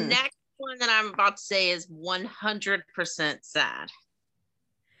 But the next one that I'm about to say is 100% sad.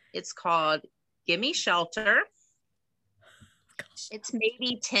 It's called Gimme Shelter. It's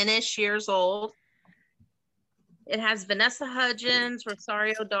maybe 10-ish years old. It has Vanessa Hudgens,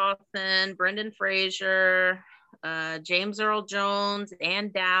 Rosario Dawson, Brendan Fraser, James Earl Jones,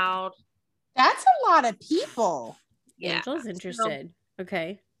 Ann Dowd. That's a lot of people. Yeah. Angel's interested.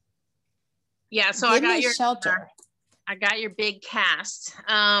 Okay. Yeah, so I got your shelter. I got your big cast.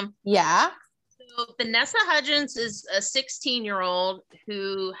 Yeah. So Vanessa Hudgens is a 16-year-old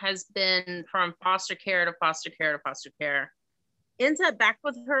who has been from foster care to foster care to foster care. Ends up back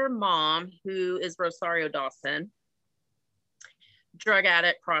with her mom, who is Rosario Dawson. Drug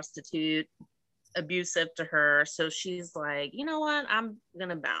addict, prostitute, abusive to her. So she's like, you know what? I'm going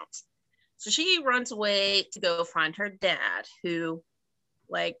to bounce. So she runs away to go find her dad, who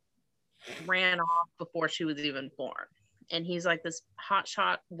like ran off before she was even born. And he's like this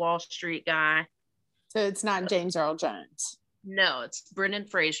hotshot Wall Street guy. So it's not James Earl Jones. No, it's Brendan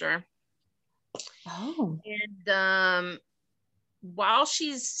Fraser. Oh. And while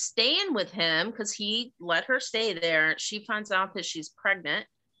she's staying with him, because he let her stay there, she finds out that she's pregnant.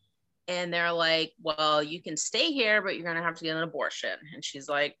 And they're like, well, you can stay here, but you're going to have to get an abortion. And she's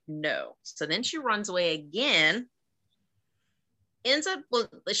like, no. So then she runs away again. ends up, well,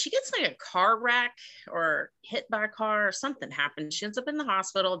 she gets like a car wreck or hit by a car or something happens. She ends up in the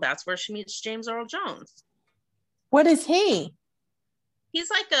hospital. That's where she meets James Earl Jones. What is he? He's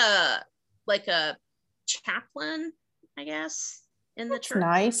like a chaplain, I guess, in the That's church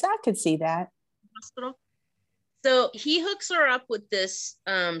nice. I could see that. hospital. So he hooks her up with this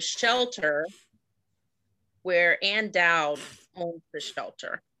shelter where Ann Dowd owns the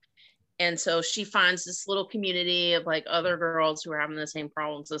shelter. And so she finds this little community of like other girls who are having the same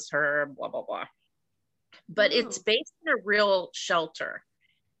problems as her, blah, blah, blah. But it's based on a real shelter.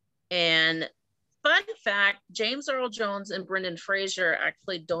 And fun fact, James Earl Jones and Brendan Fraser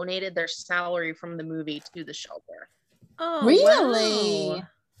actually donated their salary from the movie to the shelter. Oh, really? wow.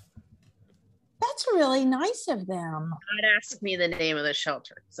 That's really nice of them. I'd ask me the name of the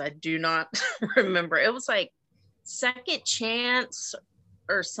shelter because I do not remember. It was like Second Chance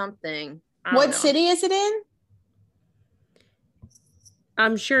or something. What city is it in?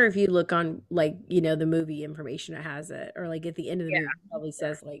 I'm sure if you look on like, the movie information, it has it, or like at the end of the movie, it probably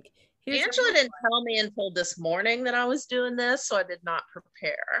says like, Angela didn't tell me until this morning that I was doing this, so I did not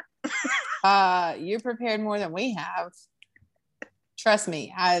prepare. You're prepared more than we have. Trust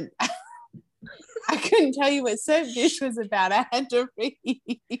me, I couldn't tell you what Soap Dish was about. I had to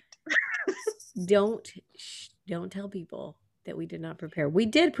read. Don't tell people that we did not prepare. We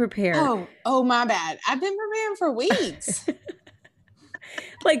did prepare. Oh, my bad. I've been preparing for weeks.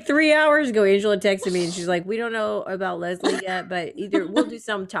 Like 3 hours ago, Angela texted me and she's like, we don't know about Leslie yet, but either we'll do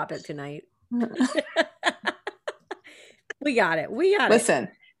some topic tonight. We got it. Listen,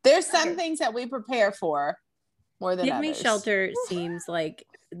 there's some things that we prepare for more than Give others. Me Shelter seems like,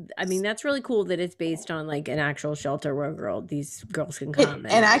 I mean, that's really cool that it's based on like an actual shelter where these girls can come.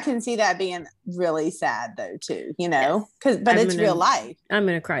 And I can see that being really sad though too, but it's real life. I'm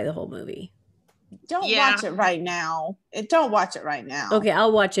going to cry the whole movie. Don't watch it right now. Don't watch it right now. Okay,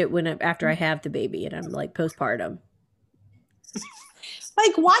 I'll watch it after I have the baby and I'm like postpartum.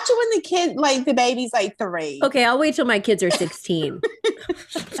 Like watch it when the kid, like the baby's like 3. Okay, I'll wait till my kids are 16.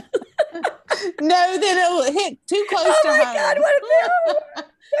 No, then it'll hit too close to home. Oh my God, what if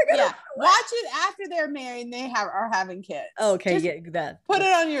yeah, watch it after they're married and they are having kids. Okay, just that. Put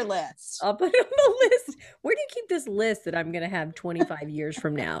it on your list. I'll put it on the list. Where do you keep this list that I'm going to have 25 years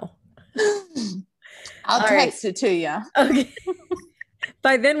from now? I'll text it to you. Okay.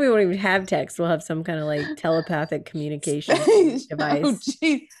 By then we won't even have text. We'll have some kind of like telepathic communication device. Oh,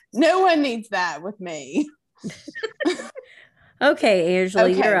 geez. No one needs that with me. Okay, Angela,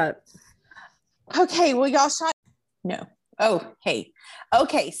 you're up. Okay, well, y'all shot. No. Oh, hey.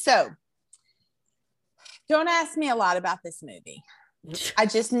 Okay, so don't ask me a lot about this movie. I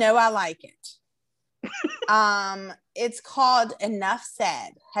just know I like it. It's called Enough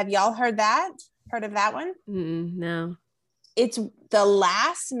Said. Have y'all heard that? Heard of that one? No. It's the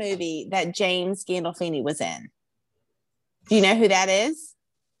last movie that James Gandolfini was in. Do you know who that is?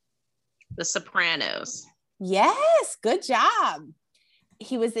 The Sopranos. Yes, good job.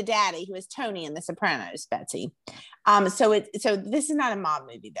 He was the daddy. He was Tony in The Sopranos, Betsy. So this is not a mob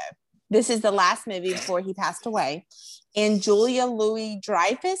movie though. This is the last movie before he passed away, and Julia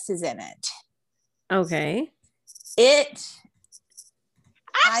Louis-Dreyfus is in it. Okay.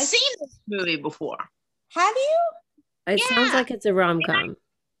 I've seen this movie before. Have you? It sounds like it's a rom-com.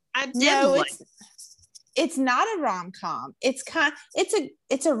 It's not a rom-com.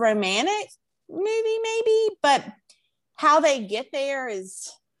 It's a romantic movie maybe, but how they get there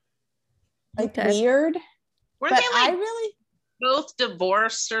is like weird. Were they both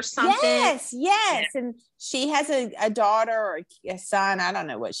divorced or something? Yes. Yeah. And she has a daughter or a son. I don't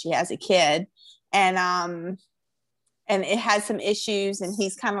know what she has, a kid. And it has some issues and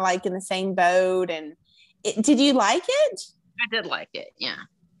he's kind of like in the same boat. And did you like it? I did like it. Yeah.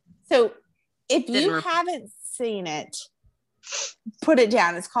 So if you haven't seen it, put it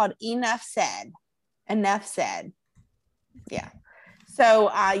down. It's called Enough Said. Enough Said. Yeah. So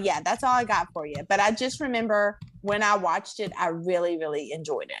that's all I got for you. But I just remember when I watched it, I really, really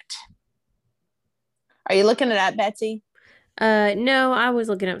enjoyed it. Are you looking it up, Betsy? No, I was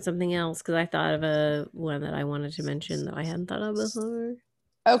looking up something else because I thought of one that I wanted to mention that I hadn't thought of before.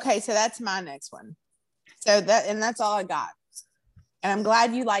 Okay, so that's my next one. That's all I got. And I'm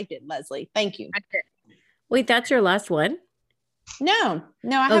glad you liked it, Leslie. Thank you. Wait, that's your last one? No,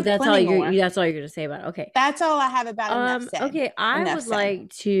 I have that's plenty more. That's all you're going to say about it. Okay. That's all I have about Enough Said. Okay, I would like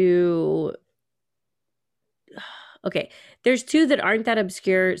to... Okay, there's two that aren't that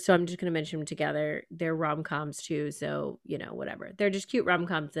obscure, so I'm just going to mention them together. They're rom-coms too, so, whatever. They're just cute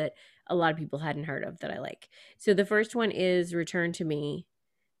rom-coms that a lot of people hadn't heard of that I like. So the first one is Return to Me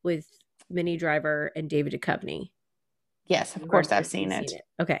with Minnie Driver and David Duchovny. Yes, of course I've seen it.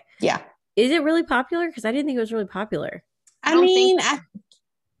 Okay. Yeah. Is it really popular? Because I didn't think it was really popular. I mean,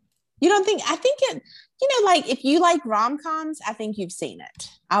 you don't think, I think it, like if you like rom-coms, I think you've seen it.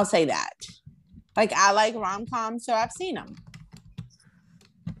 I'll say that. Like I like rom-coms, so I've seen them.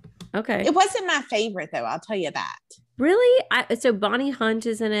 Okay. It wasn't my favorite though, I'll tell you that. Really? So Bonnie Hunt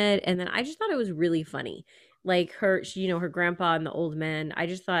is in it, and then I just thought it was really funny. Like her, her grandpa and the old men. I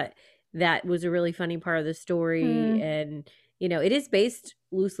just thought that was a really funny part of the story, and it is based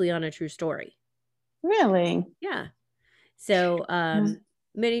loosely on a true story. Really? Yeah. So,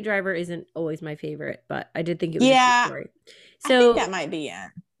 Minnie Driver isn't always my favorite, but I did think it was a true story. So I think that might be it.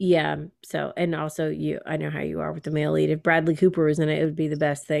 Yeah. So, and also I know how you are with the male lead. If Bradley Cooper was in it, it would be the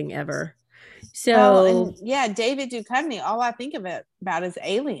best thing ever. So, and David Duchovny, all I think about is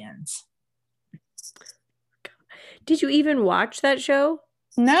Aliens. Did you even watch that show?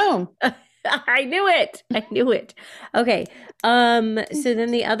 No. I knew it. Okay. So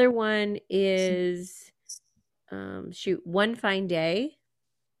then the other one is One Fine Day.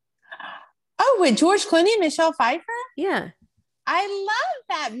 Oh, with George Clooney and Michelle Pfeiffer? Yeah. I love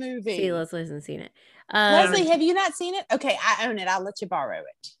that movie. See, Leslie hasn't seen it. Leslie, have you not seen it? Okay, I own it. I'll let you borrow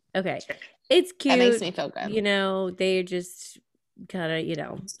it. Okay. It's cute. That makes me feel good. They just kind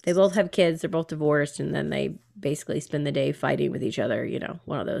of, they both have kids. They're both divorced. And then they basically spend the day fighting with each other.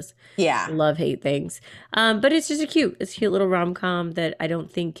 One of those love-hate things. But it's just it's a cute little rom-com that I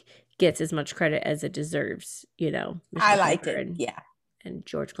don't think gets as much credit as it deserves, I liked it. And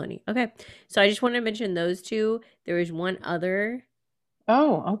George Clooney. Okay. So I just want to mention those two. There is one other.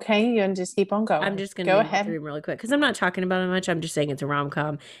 Oh, okay. You can just keep on going. I'm just going to go ahead through them really quick because I'm not talking about it much. I'm just saying it's a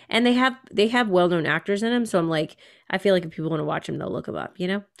rom-com, and they have well-known actors in them. So I'm like, I feel like if people want to watch them, they'll look them up.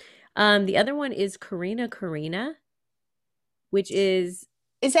 The other one is Karina, which is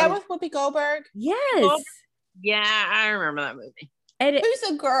that with Whoopi Goldberg? Yes. Yeah, I remember that movie. And who's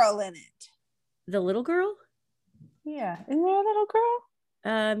the girl in it? The little girl? Yeah, isn't there a little girl?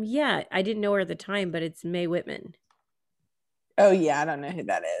 Yeah, I didn't know her at the time, but it's Mae Whitman. Oh yeah, I don't know who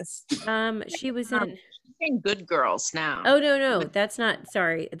that is. She was in Good Girls now. Oh no, that's not.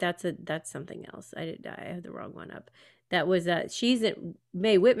 Sorry, that's something else. I had the wrong one up. That was she's in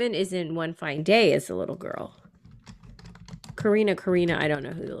Mae Whitman is in One Fine Day as the little girl. Karina, I don't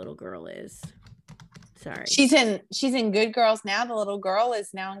know who the little girl is. Sorry. She's in Good Girls now. The little girl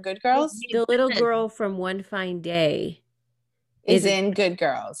is now in Good Girls. The little girl from One Fine Day is in Good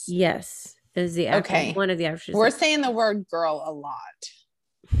Girls. Yes. Is the actress, one of the actresses. We're saying the word girl a lot.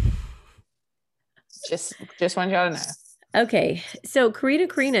 Just want y'all to know. Okay. So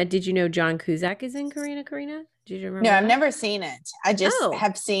Karina, did you know John Cusack is in Karina? Did you remember? No, I've never seen it. I just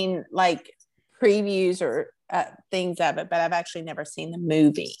have seen like previews or things of it, but I've actually never seen the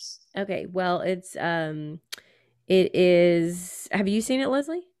movie. Okay. Well, it is. Have you seen it,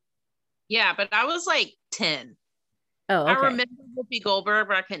 Leslie? Yeah, but I was like 10. Oh, okay. I remember Whoopi Goldberg,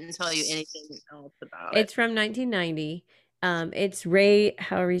 but I couldn't tell you anything else about it. It's from 1990. It's Ray,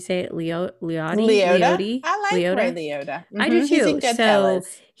 however you say it, Liotta. I like Ray Liotta. I do too. So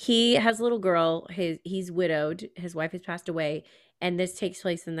he has a little girl. He's widowed. His wife has passed away. And this takes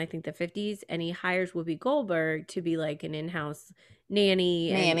place in, I think, the 50s. And he hires Whoopi Goldberg to be like an in-house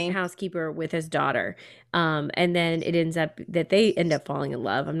nanny and housekeeper with his daughter. And then it ends up that they end up falling in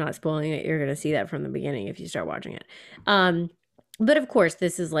love. I'm not spoiling it. You're going to see that from the beginning if you start watching it. But of course,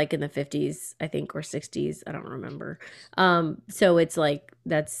 this is like in the 50s, I think, or 60s. I don't remember. So it's like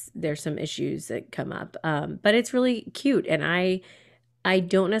there's some issues that come up. But it's really cute. And I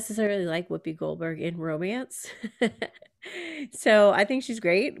don't necessarily like Whoopi Goldberg in romance. So I think she's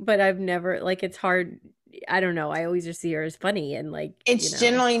great, but I've never it's hard. I don't know. I always just see her as funny and it's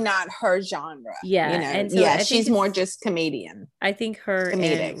generally not her genre. Yeah. And so she's more just comedian. I think her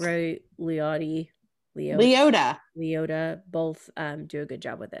and Ray Liotta both do a good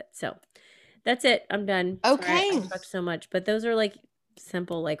job with it. So that's it. I'm done. Okay. Sorry, I talked so much, but those are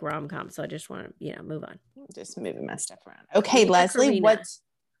simple rom-coms. So I just want to move on. Just moving my stuff around. Okay, Leslie,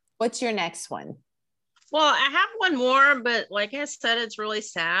 what's your next one? Well, I have one more, but like I said, it's really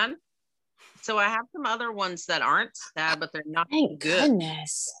sad. So I have some other ones that aren't sad, but they're not good.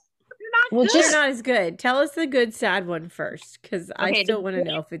 Goodness. They're not as good. Tell us the good sad one first, because I still want to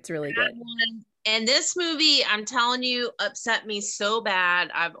know if it's really good. And this movie, I'm telling you, upset me so bad.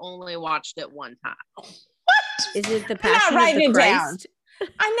 I've only watched it one time. What? Is it The Passion of the Christ?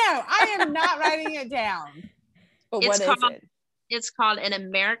 I know. I am not writing it down. But what is it? It's called An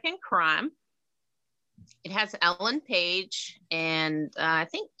American Crime. It has Ellen Page and I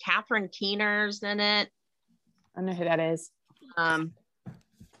think Catherine Keener's in it. I know who that is.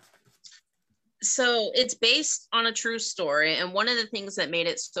 So it's based on a true story. And one of the things that made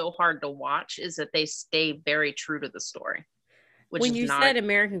it so hard to watch is that they stay very true to the story. When you said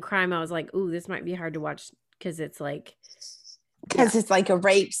American Crime, I was like, ooh, this might be hard to watch because it's like... Because it's like a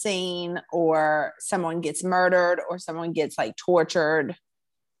rape scene, or someone gets murdered, or someone gets like tortured.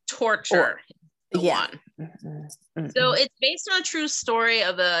 One. Mm-hmm. Mm-hmm. So it's based on a true story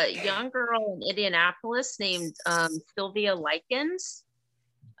of a young girl in Indianapolis named Sylvia Likens.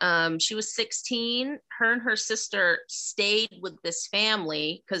 She was 16. Her and her sister stayed with this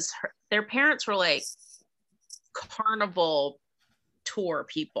family because their parents were like carnival tour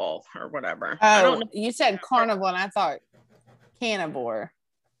people or whatever. Oh, I don't know. You said carnival and I thought carnivore.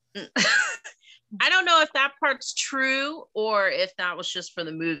 I don't know if that part's true or if that was just for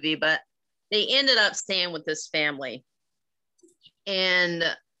the movie, but they ended up staying with this family. And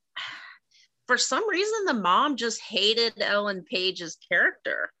for some reason, the mom just hated Ellen Page's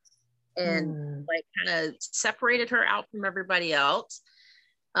character and like kind of separated her out from everybody else.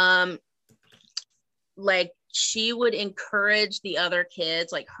 Like she would encourage the other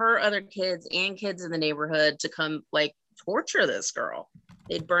kids, like her other kids and kids in the neighborhood, to come like torture this girl.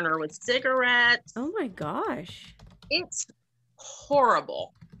 They'd burn her with cigarettes. Oh my gosh. It's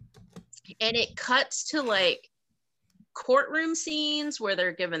horrible. And it cuts to like courtroom scenes where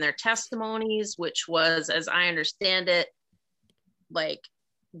they're giving their testimonies, which was, as I understand it, like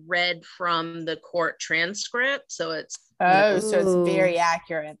read from the court transcript. So it's so it's very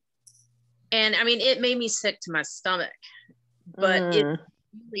accurate. And I mean, it made me sick to my stomach, but it's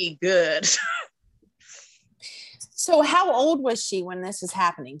really good. So how old was she when this was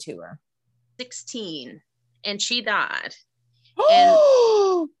happening to her? 16, and she died.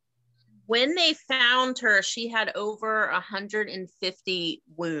 And when they found her, she had over 150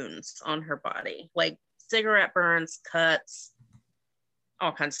 wounds on her body, like cigarette burns, cuts,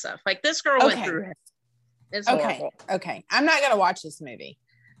 all kinds of stuff. Like this girl went through it. It's horrible. Okay. I'm not going to watch this movie.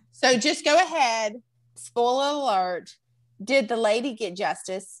 So just go ahead. Spoiler alert. Did the lady get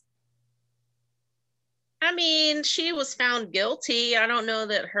justice? I mean, she was found guilty. I don't know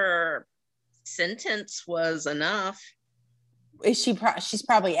that her sentence was enough. Is she? She's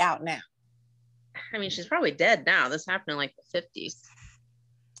probably out now. I mean, she's probably dead now. This happened in like the 50s.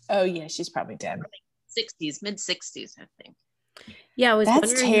 Oh yeah, she's probably dead. 60s, mid 60s, I think. Yeah, I was That's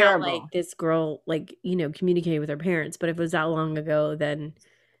wondering terrible. how like this girl like, you know, communicated with her parents, but if it was that long ago, then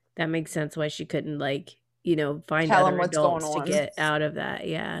that makes sense why she couldn't like, you know, find Tell other them what's adults going on. to get out of that.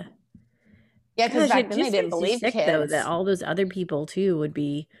 Yeah. Yeah, because back then they didn't believe sick, kids. though, that all those other people too would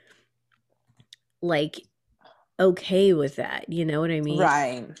be like okay with that. You know what I mean?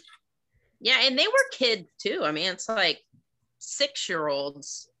 Right. Yeah, and they were kids too. I mean, it's like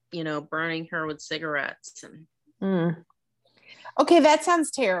 6-year-olds, you know, burning her with cigarettes. And okay, that sounds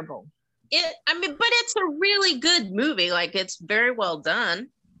terrible. But it's a really good movie. Like it's very well done.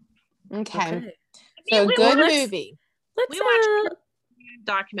 Okay. So good movie. We watch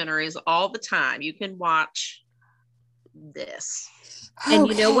documentaries all the time. You can watch this. And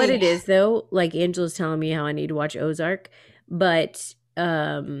you know what it is though? Like Angela's telling me how I need to watch Ozark, but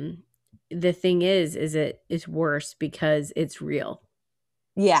the thing is it's worse because it's real.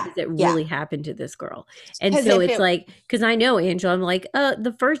 Yeah. It really happened to this girl. And so it's like, because I know, Angela, I'm like,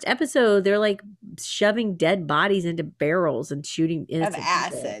 the first episode, they're like shoving dead bodies into barrels and shooting innocent of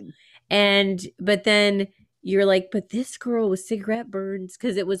acid. But then you're like, but this girl with cigarette burns,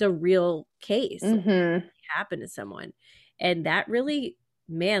 because it was a real case. It happened to someone. And that really,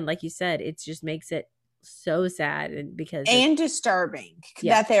 man, like you said, it just makes it so sad and disturbing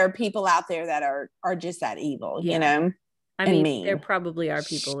that there are people out there that are just that evil, you know? I mean, there probably are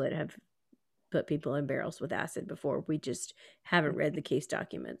people that have put people in barrels with acid before. We just haven't read the case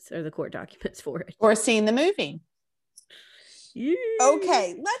documents or the court documents for it. Or seen the movie. Yeah.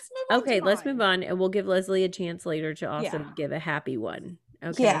 Okay, let's move on. And we'll give Leslie a chance later to also give a happy one.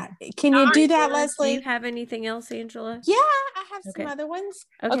 Okay. Yeah. Can you do that, Leslie? Do you have anything else, Angela? Yeah, I have some other ones.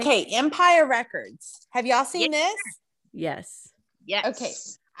 Okay, Empire Records. Have y'all seen this? Yes. Okay.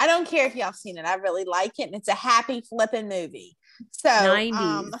 I don't care if y'all seen it. I really like it. And it's a happy flipping movie. So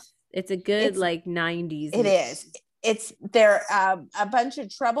 90s. It's a good 90s. It is. It's there. A bunch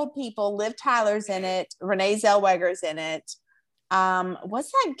of troubled people. Liv Tyler's in it. Renee Zellweger's in it.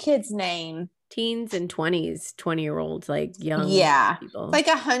 What's that kid's name? Teens and 20-year-olds, like young people. Like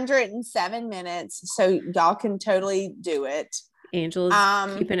 107 minutes. So y'all can totally do it.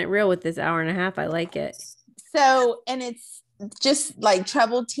 Angela's keeping it real with this hour and a half. I like it. So, and it's just like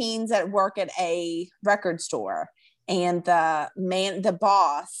troubled teens that work at a record store, and the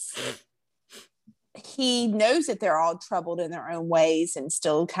boss, he knows that they're all troubled in their own ways and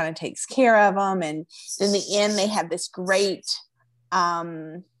still kind of takes care of them. And in the end, they have this great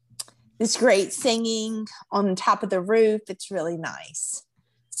singing on top of the roof. It's really nice.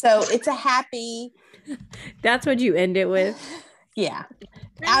 So it's a happy. That's what you end it with. Yeah,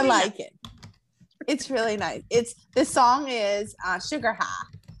 I like it. It's really nice. The song is Sugar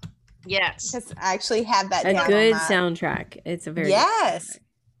High. Yes, because I actually have that. A down good on my... soundtrack. It's a very yes.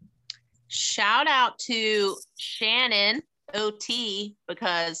 Shout out to Shannon OT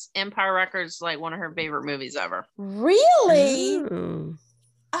because Empire Records is like one of her favorite movies ever. Really? Ooh.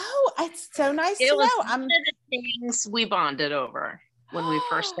 Oh, it's so nice to know. One of the things we bonded over when we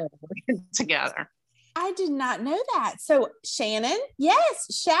first started working together. I did not know that. So Shannon,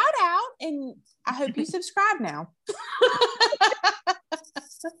 yes, shout out, and I hope you subscribe now.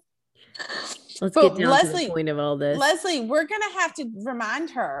 Let's get down to the point of all this. Leslie, we're gonna have to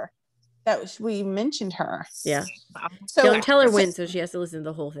remind her that we mentioned her. Yeah. So don't tell her when, so she has to listen to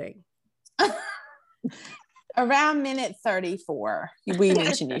the whole thing. Around minute 34, we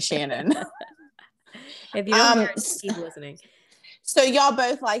mentioned you, Shannon. If you don't hear it, keep listening. So y'all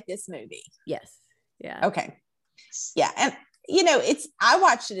both like this movie? Yes. Yeah. Okay. Yeah. And I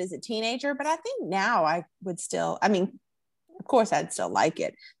watched it as a teenager, but I think now I would still, of course I'd still like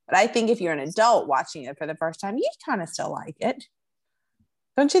it, but I think if you're an adult watching it for the first time, you kind of still like it.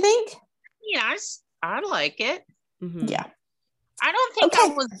 Don't you think? Yes, I like it. Mm-hmm. Yeah. I don't think I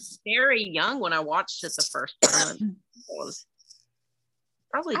was very young when I watched it the first time. I was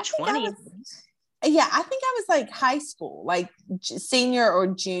probably 20. I think I was like high school, like senior or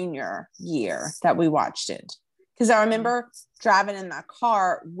junior year that we watched it. Because I remember driving in my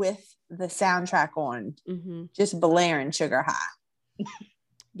car with the soundtrack on, just blaring Sugar High.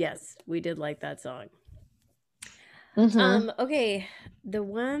 Yes, we did like that song. Mm-hmm. Okay, the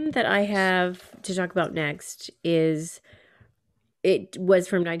one that I have to talk about next it was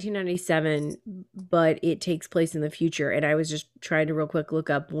from 1997, but it takes place in the future. And I was just trying to real quick look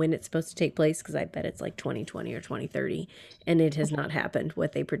up when it's supposed to take place because I bet it's like 2020 or 2030. And it has not happened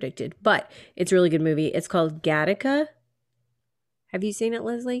what they predicted. But it's a really good movie. It's called Gattaca. Have you seen it,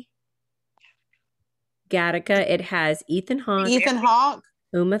 Leslie? Gattaca. It has Ethan Hawke,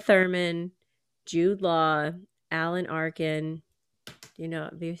 Uma Thurman, Jude Law, Alan Arkin.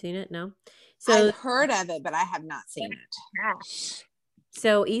 Have you seen it? No? So I've heard of it, but I have not seen it.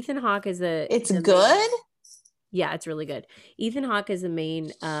 So Ethan Hawke is It's good? Yeah, it's really good. Ethan Hawke is the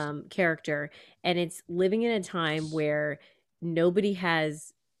main character, and it's living in a time where nobody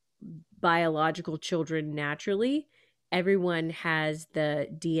has biological children naturally. Everyone has the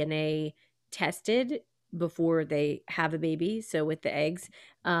DNA tested before they have a baby, so with the eggs,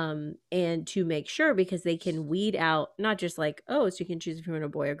 and to make sure, because they can weed out, not just like, so you can choose if you want a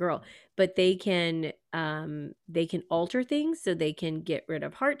boy or girl, but they can alter things, so they can get rid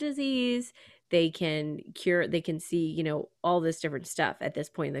of heart disease, they can see, all this different stuff at this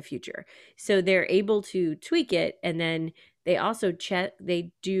point in the future. So they're able to tweak it, and then they also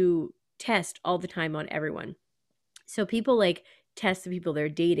they do test all the time on everyone. So people like test the people they're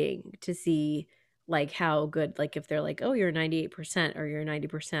dating to see like how good, like if they're like, you're 98% or you're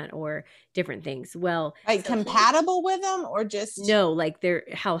 90% or different things. Well, like compatible with them, or just no, like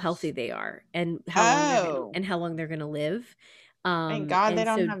how healthy they are and how long they're gonna live. Thank God they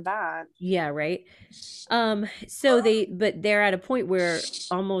don't have that. Yeah, right. But they're at a point where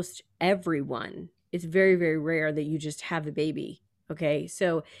almost everyone, it's very, very rare that you just have a baby. Okay,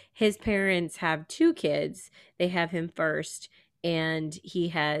 so his parents have 2 kids. They have him first, and he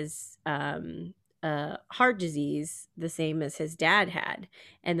has heart disease, the same as his dad had.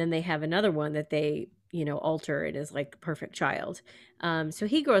 And then they have another one that they, alter it as like perfect child. So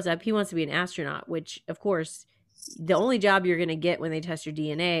he grows up, he wants to be an astronaut, which of course, the only job you're going to get when they test your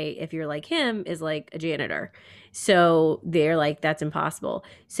DNA, if you're like him, is like a janitor. So they're like, that's impossible.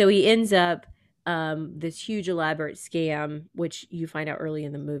 So he ends up this huge elaborate scam, which you find out early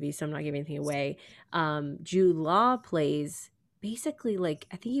in the movie, so I'm not giving anything away. Jude Law plays basically like,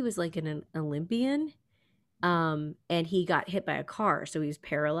 I think he was like an Olympian, and he got hit by a car, so he was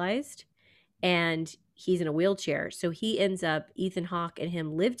paralyzed, and he's in a wheelchair. So he ends up, Ethan Hawke and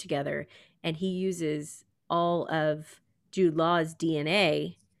him live together, and he uses all of Jude Law's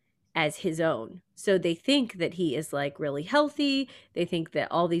DNA as his own. So they think that he is like really healthy. They think that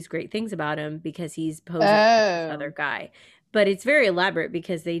all these great things about him because he's posing as this other guy. But it's very elaborate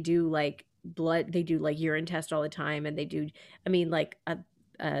because they do like urine test all the time, and they do, like a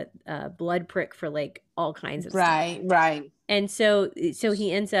blood prick for like all kinds of stuff. Right. And so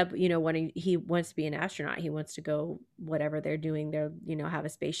he ends up, he wants to be an astronaut. He wants to go whatever they're doing. They're, have a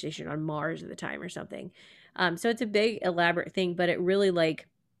space station on Mars at the time or something. So it's a big elaborate thing, but it really like.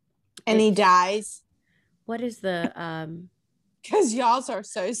 And he dies. What is the because y'all's are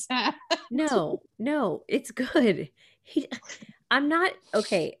so sad. No, it's good. I'm not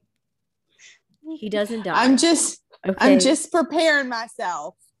okay. He doesn't die. I'm just preparing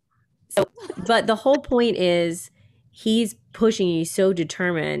myself. So, but the whole point is he's pushing, he's so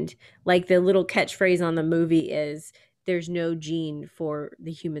determined. Like the little catchphrase on the movie is there's no gene for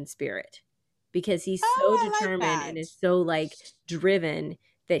the human spirit, because he's so determined and is so like driven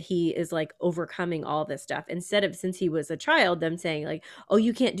that he is like overcoming all this stuff, instead of, since he was a child, them saying like, oh,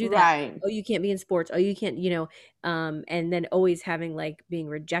 you can't do that. Right. Oh, you can't be in sports. Oh, you can't, and then always having like being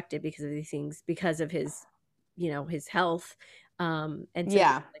rejected because of these things, because of his, his health. And so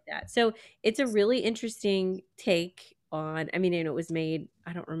like that. So it's a really interesting take on, and it was made,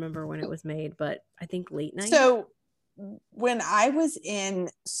 I don't remember when it was made, but I think late 90s. So when I was in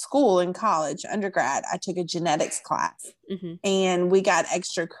school, in college, undergrad, I took a genetics class, and we got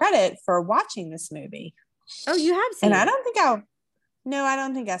extra credit for watching this movie. Oh, you have seen it? And I don't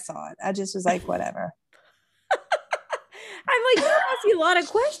think I saw it. I just was like, whatever. I'm like, you're asking a lot of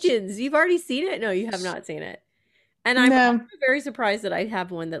questions. You've already seen it? No, you have not seen it. And I'm very surprised that I have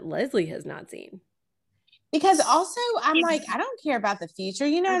one that Leslie has not seen. Because also, I'm like, I don't care about the future.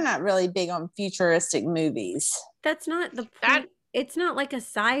 I'm not really big on futuristic movies. That's not the point. It's not like a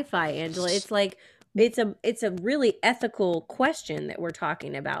sci-fi, Angela. It's like, it's a really ethical question that we're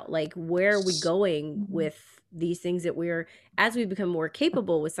talking about. Like, where are we going with these things that as we become more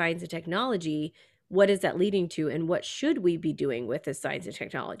capable with science and technology, what is that leading to, and what should we be doing with this science and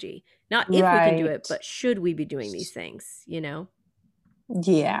technology? Not if we can do it, but should we be doing these things,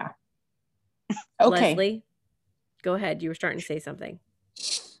 Yeah. Okay. Leslie, go ahead. You were starting to say something.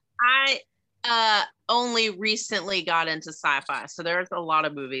 I only recently got into sci-fi, so there's a lot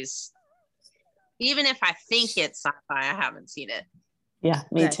of movies. Even if I think it's sci-fi, I haven't seen it. Yeah,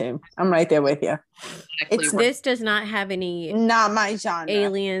 me too. I'm right there with you. This does not have any, not my genre.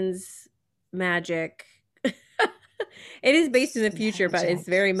 Aliens, magic. It is based in the future, but it's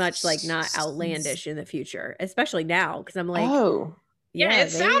very much like not outlandish in the future, especially now, because I'm like,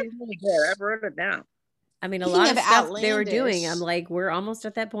 it sounds really good. I've wrote it down. A lot of stuff they were doing, I'm like, we're almost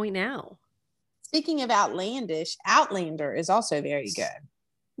at that point now. Speaking of outlandish, Outlander is also very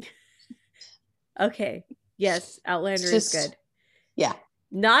good. Okay. Yes, Outlander is good. Yeah.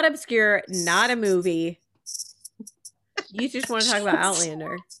 Not obscure, not a movie. You just want to talk about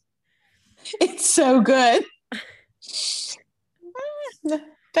Outlander. It's so good.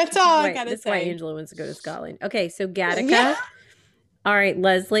 That's all I gotta say. That's why Angela wants to go to Scotland. Okay, so Gattaca. Yeah. All right,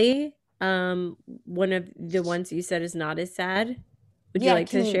 Leslie. One of the ones you said is not as sad. Would you like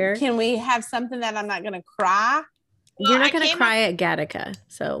to share? Can we have something that I'm not gonna cry? You're not gonna cry at Gattaca,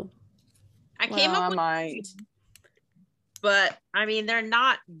 so I came up with, but they're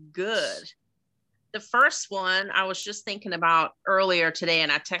not good. The first one I was just thinking about earlier today,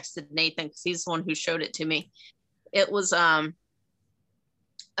 and I texted Nathan because he's the one who showed it to me. It was a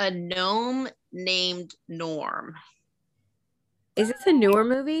gnome named Norm. Is this a newer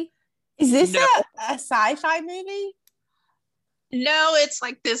movie? Is this a sci-fi movie? No, it's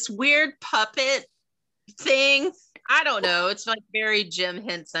like this weird puppet thing. I don't know. It's like very Jim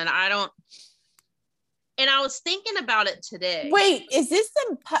Henson. And I was thinking about it today. Wait, is this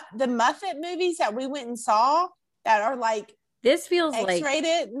the Muppet movies that we went and saw that are like this feels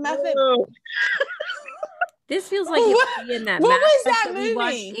X-rated Muppet? This feels like it would be in that. What was that movie? We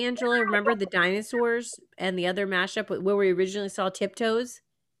watched, Angela, remember the dinosaurs and the other mashup where we originally saw Tiptoes?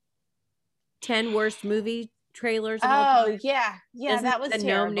 10 worst movie trailers. Yeah. Doesn't that was the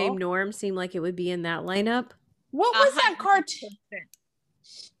terrible. Gnome named Norm seem like it would be in that lineup? What was that cartoon?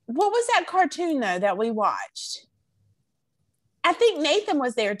 What was that cartoon though that we watched? I think Nathan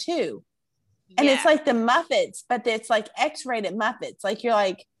was there too. And it's like the Muppets, but it's like X-rated Muppets. Like you're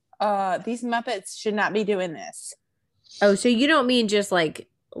like, these Muppets should not be doing this. Oh, so you don't mean just like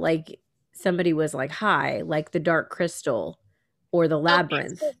somebody was like high, like the Dark Crystal or the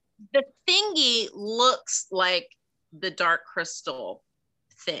Labyrinth. Okay, so the thingy looks like the Dark Crystal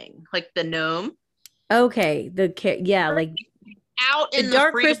thing, like the gnome. Okay, like out in the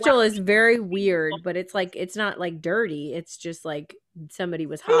Dark Crystal is very weird, but it's like it's not like dirty. It's just like somebody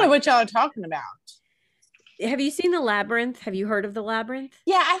was high. I don't know what y'all are talking about. Have you seen The Labyrinth? Have you heard of The Labyrinth?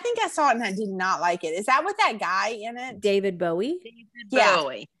 Yeah, I think I saw it and I did not like it. Is that with that guy in it? David Bowie?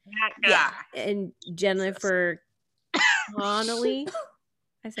 Bowie. That guy. Yeah. And Jennifer Connelly.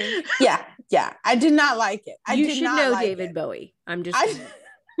 I think. Yeah. I did not like it. You should know David Bowie. I'm just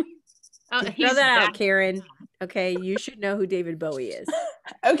Oh, throw that out, Karen. Okay, you should know who David Bowie is.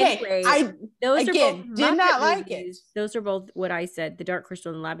 Okay, anyway, those are both did not like movies. Those are both what I said. The Dark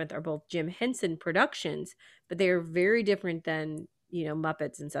Crystal and the Labyrinth are both Jim Henson productions, but they are very different than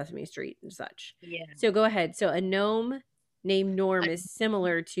Muppets and Sesame Street and such. Yeah. So go ahead. So a gnome named Norm is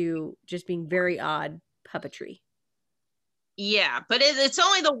similar to just being very odd puppetry. Yeah, but it's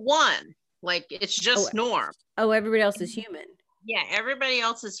only the one. Like it's just Norm. Oh, everybody else is human. Yeah, everybody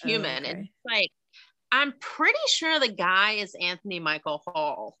else is human, okay. and like I'm pretty sure the guy is Anthony Michael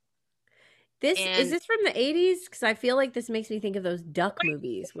Hall. Is this from the 80s? Because I feel like this makes me think of those duck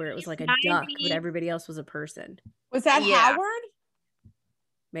movies where it was like a 90s. Duck, but everybody else was a person. Was that Howard?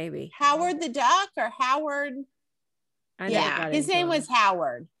 Maybe Howard the Duck or Howard? His name was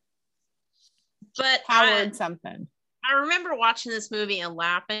Howard. But Howard something. I remember watching this movie and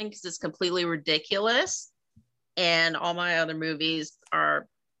laughing because it's completely ridiculous, and all my other movies are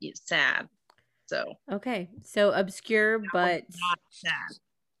sad. So so obscure but not sad.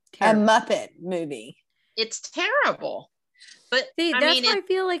 Terrible. A Muppet movie. It's terrible. But see, that's why I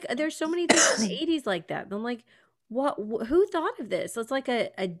feel like there's so many things in the 80s like that. I'm like, who thought of this? So it's like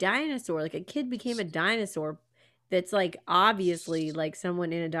a dinosaur, like a kid became a dinosaur that's like obviously like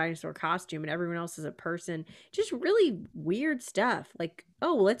someone in a dinosaur costume and everyone else is a person. Just really weird stuff. Like,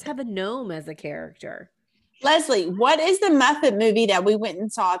 oh, let's have a gnome as a character. Leslie, what is the Muppet movie that we went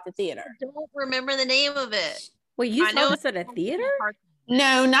and saw at the theater? I don't remember the name of it. Wait, you saw this at a theater?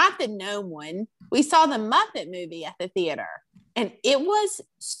 No, not the gnome one. We saw the Muppet movie at the theater, and it was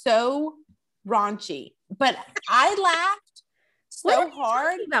so raunchy, but I laughed so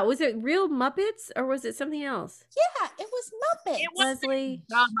hard. About? Was it real Muppets or was it something else? Yeah, it was Muppets. It was Leslie.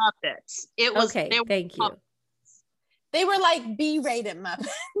 Not Muppets. It was okay. Thank you. They were like B-rated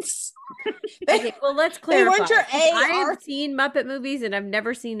Muppets. Okay, well, let's clarify. They weren't your A. I have seen Muppet movies, and I've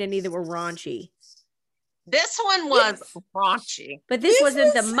never seen any that were raunchy. This one was raunchy, but this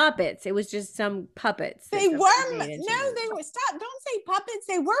wasn't the Muppets. It was just some puppets. They were stop! Don't say puppets.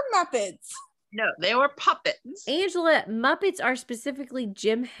 They were Muppets. No, they were puppets. Angela, Muppets are specifically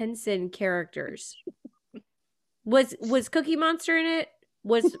Jim Henson characters. Was Cookie Monster in it?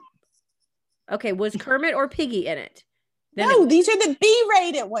 Was Kermit or Piggy in it? No, these are the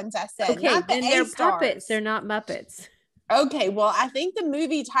B-rated ones I said. Okay, not the then they're A-stars. puppets. They're not Muppets. Okay, well, I think the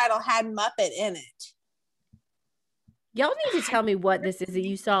movie title had Muppet in it. Y'all need to tell me what this is that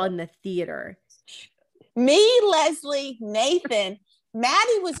you saw in the theater. Me, Leslie, Nathan,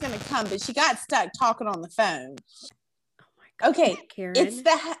 Maddie was going to come, but she got stuck talking on the phone. Oh my God, okay, Karen. it's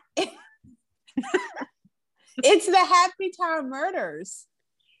the Happy Town Murders.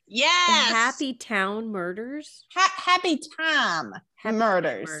 Yes. The Happy Town Murders? Happy Time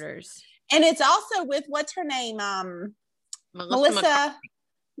Murders. And it's also with, what's her name? Melissa.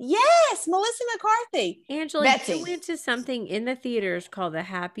 Yes, Melissa McCarthy. Angela, Betsy. you went to something in the theaters called the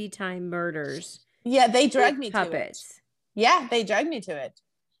Happy Time Murders. Yeah, they drugged me puppets. To it. Yeah, they drugged me to it.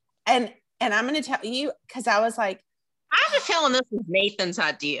 And I'm going to tell you, because I was like, I have a feeling this was Nathan's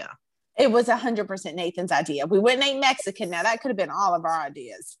idea. It was 100% Nathan's idea. We went and ate Mexican. Now, that could have been all of our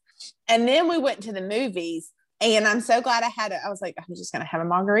ideas. And then we went to the movies, and I'm so glad I had it. I was like, I'm just going to have a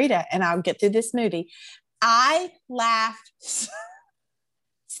margarita, and I'll get through this movie. I laughed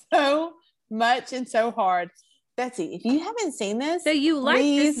so much and so hard. Betsy, if you haven't seen this, so you like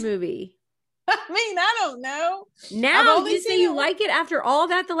this movie? I mean, I don't know. Now you say you like it after all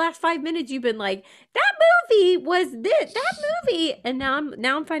that. The last 5 minutes, you've been like, that movie was that movie, and now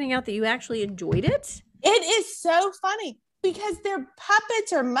I'm finding out that you actually enjoyed it. It is so funny because they're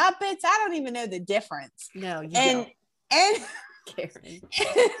puppets or Muppets. I don't even know the difference. No, you don't. And Karen.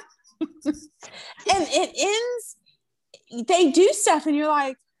 And it ends. They do stuff, and you're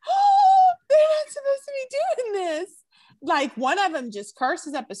like, oh, they're not supposed to be doing this. Like, one of them just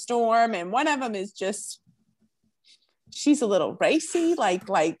curses up a storm, and one of them is just, she's a little racy, like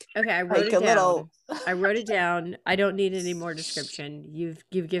okay, I wrote it down. I wrote it down. I don't need any more description. You've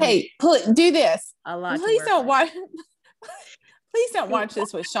given me do this a lot. Please don't watch. Please don't watch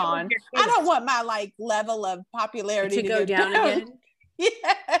this with Sean. I don't want my level of popularity to go down again. Yeah.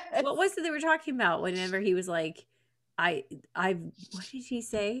 What was it they were talking about? Whenever he was like, what did he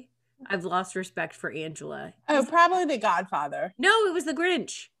say? I've lost respect for Angela. Oh, probably The Godfather. No, it was The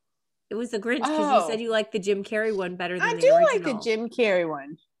Grinch. It was The Grinch because you said you liked the Jim Carrey one better than the original. I do like the Jim Carrey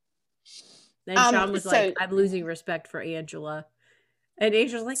one. Then Sean was like, I'm losing respect for Angela. And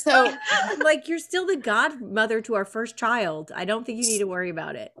Angela's like, so like, you're still the godmother to our first child. I don't think you need to worry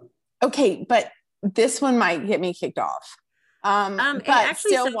about it. Okay, but this one might get me kicked off. It But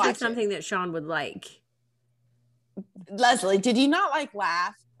actually still sounds like watch something it. that Sean would like. Leslie, did you not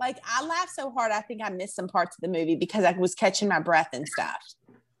laugh? Like I laughed so hard, I think I missed some parts of the movie because I was catching my breath and stuff.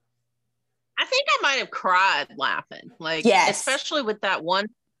 I think I might have cried laughing, like especially with that one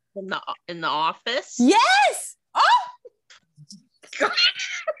in the office. Yes. Oh,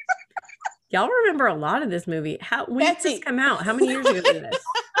 Y'all remember a lot of this movie. When did this come out? How many years ago was this?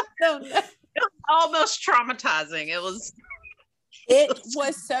 I don't know. It was almost traumatizing. It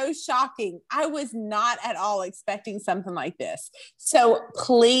was so shocking. I was not at all expecting something like this. So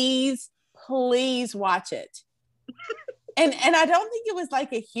please watch it. And I don't think it was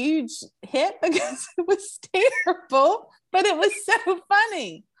like a huge hit because it was terrible, but it was so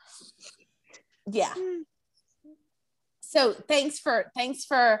funny. Yeah. So thanks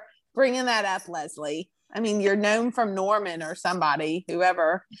for bringing that up, Leslie. I mean, you're known from Norman or somebody,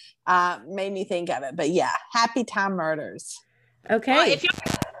 whoever made me think of it. But yeah, Happy Time Murders. Okay. Well, if you're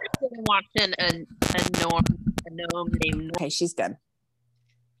interested in watching a gnome named Norm, okay, she's good.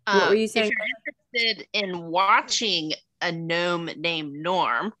 What were you saying? If you're interested in watching a gnome named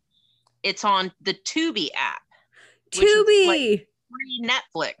Norm, it's on the Tubi app. Tubi! Free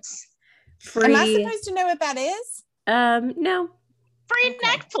Netflix. Am I supposed to know what that is? No. Free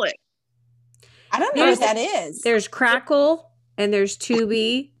Netflix. I don't know what that is. There's Crackle and there's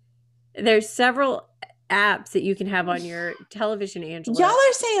Tubi. There's several apps that you can have on your television, Angela. Y'all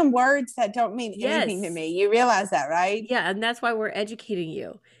are saying words that don't mean anything to me. You realize that, right? Yeah, and that's why we're educating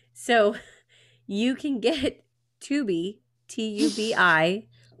you. So you can get Tubi, Tubi,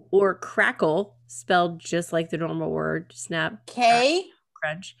 or Crackle, spelled just like the normal word, snap,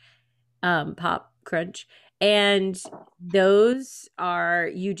 crunch, pop, crunch. And those are,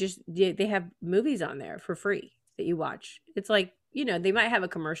 they have movies on there for free that you watch. It's like, they might have a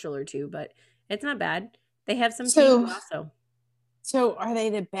commercial or two, but it's not bad. They have some TV also. So are they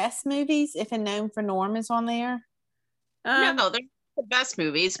the best movies if a Gnome for Norm is on there? No, they're the best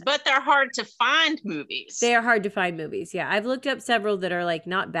movies, but they're hard to find movies. They are hard to find movies. Yeah. I've looked up several that are like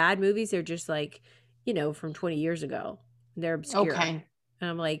not bad movies. They're just like, from 20 years ago. They're obscure. Okay. And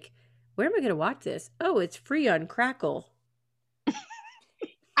I'm like, where am I going to watch this? Oh, it's free on Crackle. I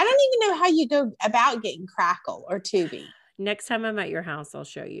don't even know how you go about getting Crackle or Tubi. Next time I'm at your house, I'll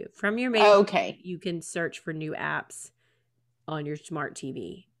show you. From your main, you can search for new apps on your smart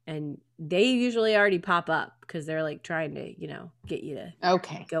TV. And they usually already pop up because they're like trying to, get you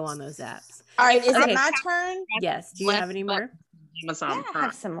to go on those apps. All right. Is it my turn? Yes. Do you have any more? Amazon Prime. I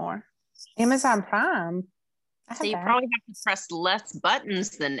have some more. Amazon Prime. So you probably have to press less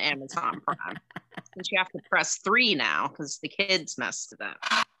buttons than Amazon Prime. Since you have to press 3 now because the kids messed it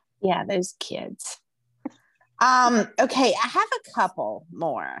up. Yeah, those kids. Okay, I have a couple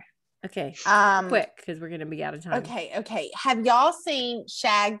more. Okay. Quick, because we're gonna be out of time. Okay. Have y'all seen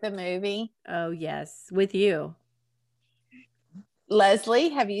Shag the movie? Oh yes, with you. Leslie,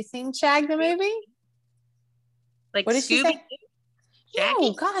 have you seen Shag the movie? Like what did she say?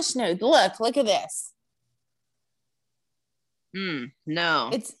 Oh gosh, no. Look at this. No.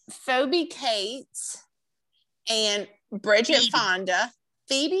 It's Phoebe Cates and Bridget Fonda.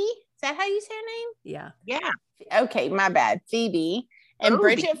 Phoebe? Is that how you say her name? Yeah. Yeah. Okay, my bad. Phoebe and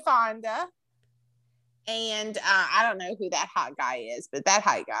Bridget Fonda. And I don't know who that hot guy is, but that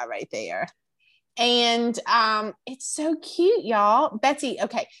hot guy right there. And it's so cute, y'all. Betsy,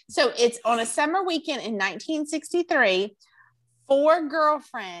 okay. So it's on a summer weekend in 1963. 4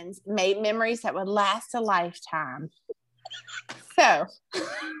 girlfriends made memories that would last a lifetime. So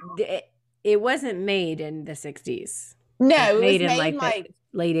it wasn't made in the 60s. No, it was made in like the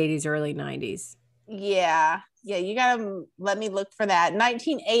late 80s, early 90s. Yeah. You gotta let me look for that.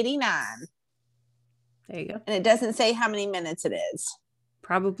 1989. There you go. And it doesn't say how many minutes it is.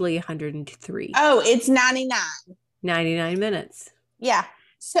 Probably 103. Oh, it's 99. 99 minutes. Yeah.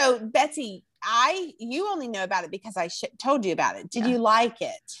 So Betsy, you only know about it because I told you about it. Did you like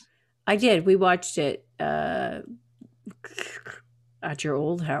it? I did. We watched it at your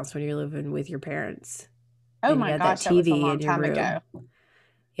old house when you're living with your parents. Oh my gosh, that was a long time ago.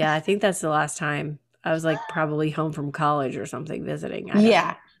 Yeah, I think that's the last time. I was like probably home from college or something visiting.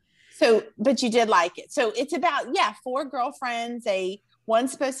 Yeah. So, but you did like it. So it's about, 4 girlfriends.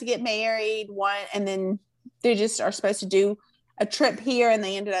 One's supposed to get married, and then they just are supposed to do a trip here, and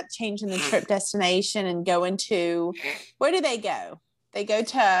they ended up changing the trip destination and going to, where do they go? They go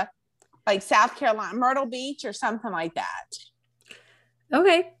to like South Carolina, Myrtle Beach or something like that.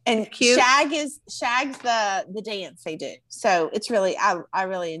 Okay. And cute. Shag's the dance they do. So it's really, I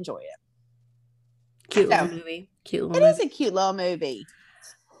really enjoy it. Cute little movie. It is a cute little movie.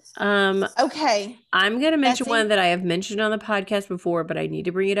 Okay. I'm going to mention Betsy? one that I have mentioned on the podcast before, but I need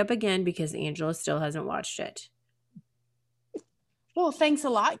to bring it up again because Angela still hasn't watched it. Well, thanks a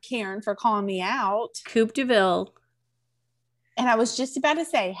lot, Karen, for calling me out. Coupe de Ville. And I was just about to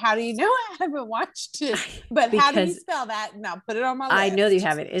say, how do you know I haven't watched it? But how do you Because spell that? And I'll put it on my list. I know that you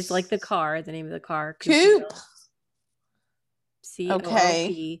have it. It's like the car, the name of the car. Coupe.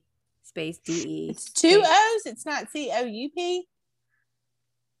 COOP space DE. It's two O's. It's not COUP.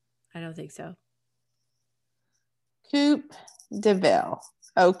 I don't think so. Coupe de Ville.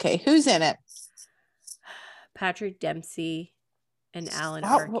 Okay, who's in it? Patrick Dempsey and Alan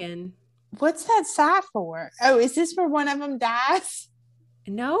Arkin. What's that sigh for? Oh, is this where one of them dies?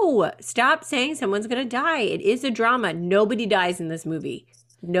 No, stop saying someone's going to die. It is a drama. Nobody dies in this movie.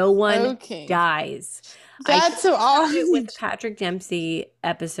 No one dies. That's so awesome. With the Patrick Dempsey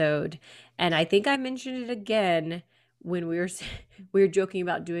episode, and I think I mentioned it again when we were joking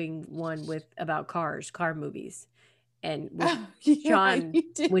about doing one about car movies, and Sean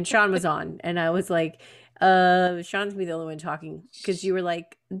when Sean was on, and I was like, Sean's gonna be the only one talking because you were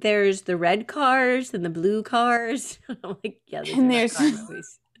like, there's the red cars and the blue cars. I'm like, yeah, there's car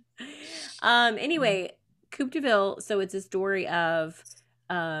movies. Anyway, Coupe de Ville. So it's a story of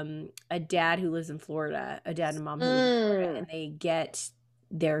a dad who lives in Florida, a dad and mom who live in Florida, and they get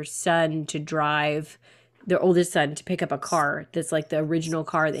their son to drive, their oldest son, to pick up a car that's like the original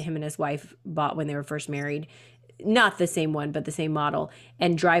car that him and his wife bought when they were first married. Not the same one, but the same model,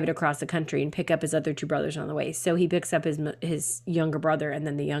 and drive it across the country and pick up his other two brothers on the way. So he picks up his younger brother and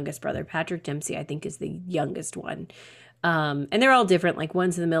then the youngest brother. Patrick Dempsey, I think, is the youngest one. And they're all different. Like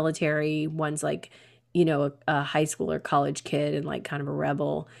one's in the military, one's like, a high school or college kid and like kind of a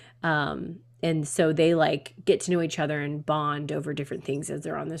rebel. And so they like get to know each other and bond over different things as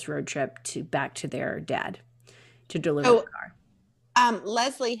they're on this road trip back to their dad to deliver the car.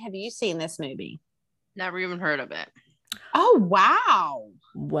 Leslie, have you seen this movie? Never even heard of it. Oh, wow.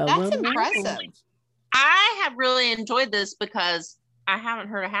 Well, that's impressive. I have really enjoyed this because I haven't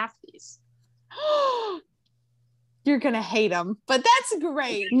heard of half these. You're going to hate them, but that's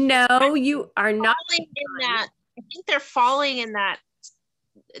great. No, you are not. I think they're falling in that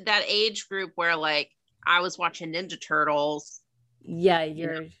age group where like I was watching Ninja Turtles. Yeah,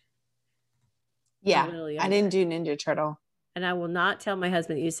 Yeah, I didn't do Ninja Turtle. And I will not tell my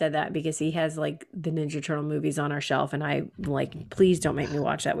husband that you said that because he has like the Ninja Turtle movies on our shelf. And I'm like, please don't make me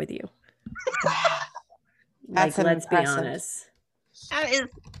watch that with you. Like, let's be honest. That is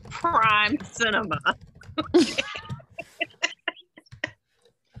prime cinema.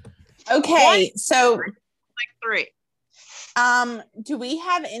 Okay, so like 3. Do we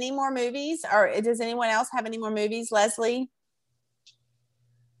have any more movies, or does anyone else have any more movies, Leslie?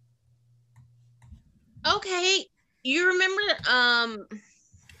 Okay, you remember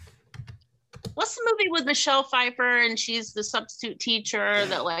what's the movie with Michelle Pfeiffer and she's the substitute teacher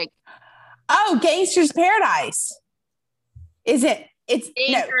that like Gangster's Paradise. Is it? It's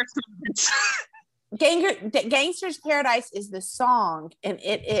Gangster's Paradise is the song, and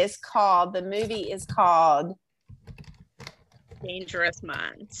the movie is called Dangerous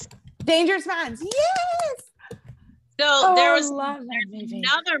Minds. Dangerous Minds, yes. So there's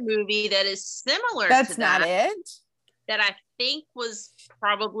another movie that is similar to that. That's not it. That I think was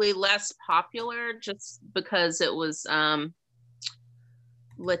probably less popular just because it was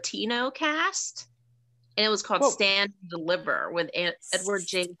Latino cast. And it was called Stand and Deliver with Edward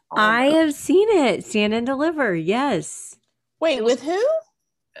James Olmos. I have seen it. Stand and Deliver, yes. Wait, with who?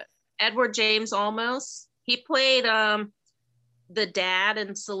 Edward James Olmos. He played the dad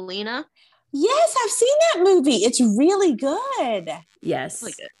in Selena. Yes, I've seen that movie. It's really good. Yes.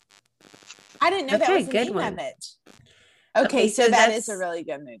 Really good. I didn't know that was the name of it. Okay, so that is a really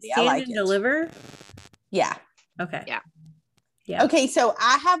good movie. I like it. Stand and Deliver? Yeah. Okay. Yeah. Yeah. Okay, so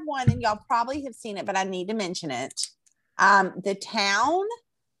I have one, and y'all probably have seen it, but I need to mention it. The Town.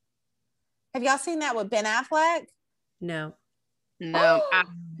 Have y'all seen that with Ben Affleck? No. No,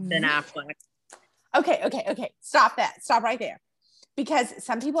 Ben Affleck. Okay. Stop that. Stop right there. Because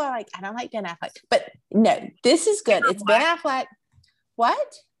some people are like, I don't like Ben Affleck. But no, this is good. It's Ben Affleck.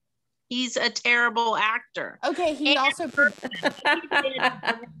 What? He's a terrible actor. Okay, he also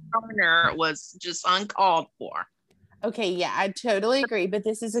Garner was just uncalled for. Okay, yeah, I totally agree, but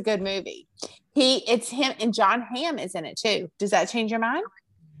this is a good movie. It's him, and John Hamm is in it too. Does that change your mind?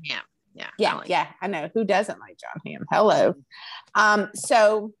 Yeah. I know, who doesn't like John Hamm? Hello.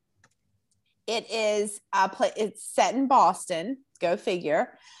 So it is it's set in Boston. Go figure.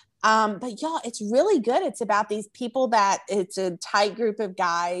 But y'all, it's really good. It's about these people it's a tight group of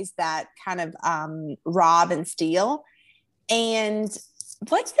guys that kind of rob and steal. And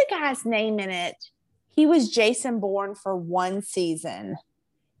what's the guy's name in it? He was Jason Bourne for one season,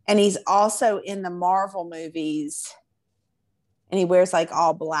 and he's also in the Marvel movies, and he wears like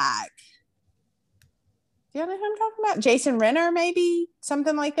all black. Do you know who I'm talking about? Jason Renner, maybe?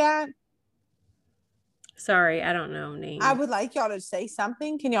 Something like that? Sorry, I don't know names. I would like y'all to say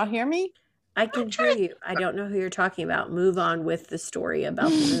something. Can y'all hear me? I can hear you. I don't know who you're talking about. Move on with the story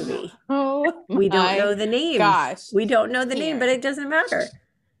about the movie. Oh, we don't know the name. Gosh. We don't know the name, but it doesn't matter.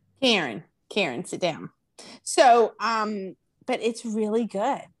 Karen, sit down. So, but it's really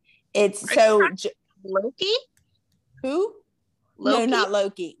good. It's Loki? Who? Loki? No, not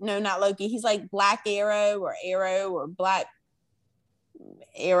Loki. No, not Loki. He's like Black Arrow or Black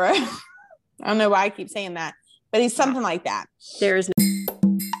Arrow. I don't know why I keep saying that, but he's something like that. There is no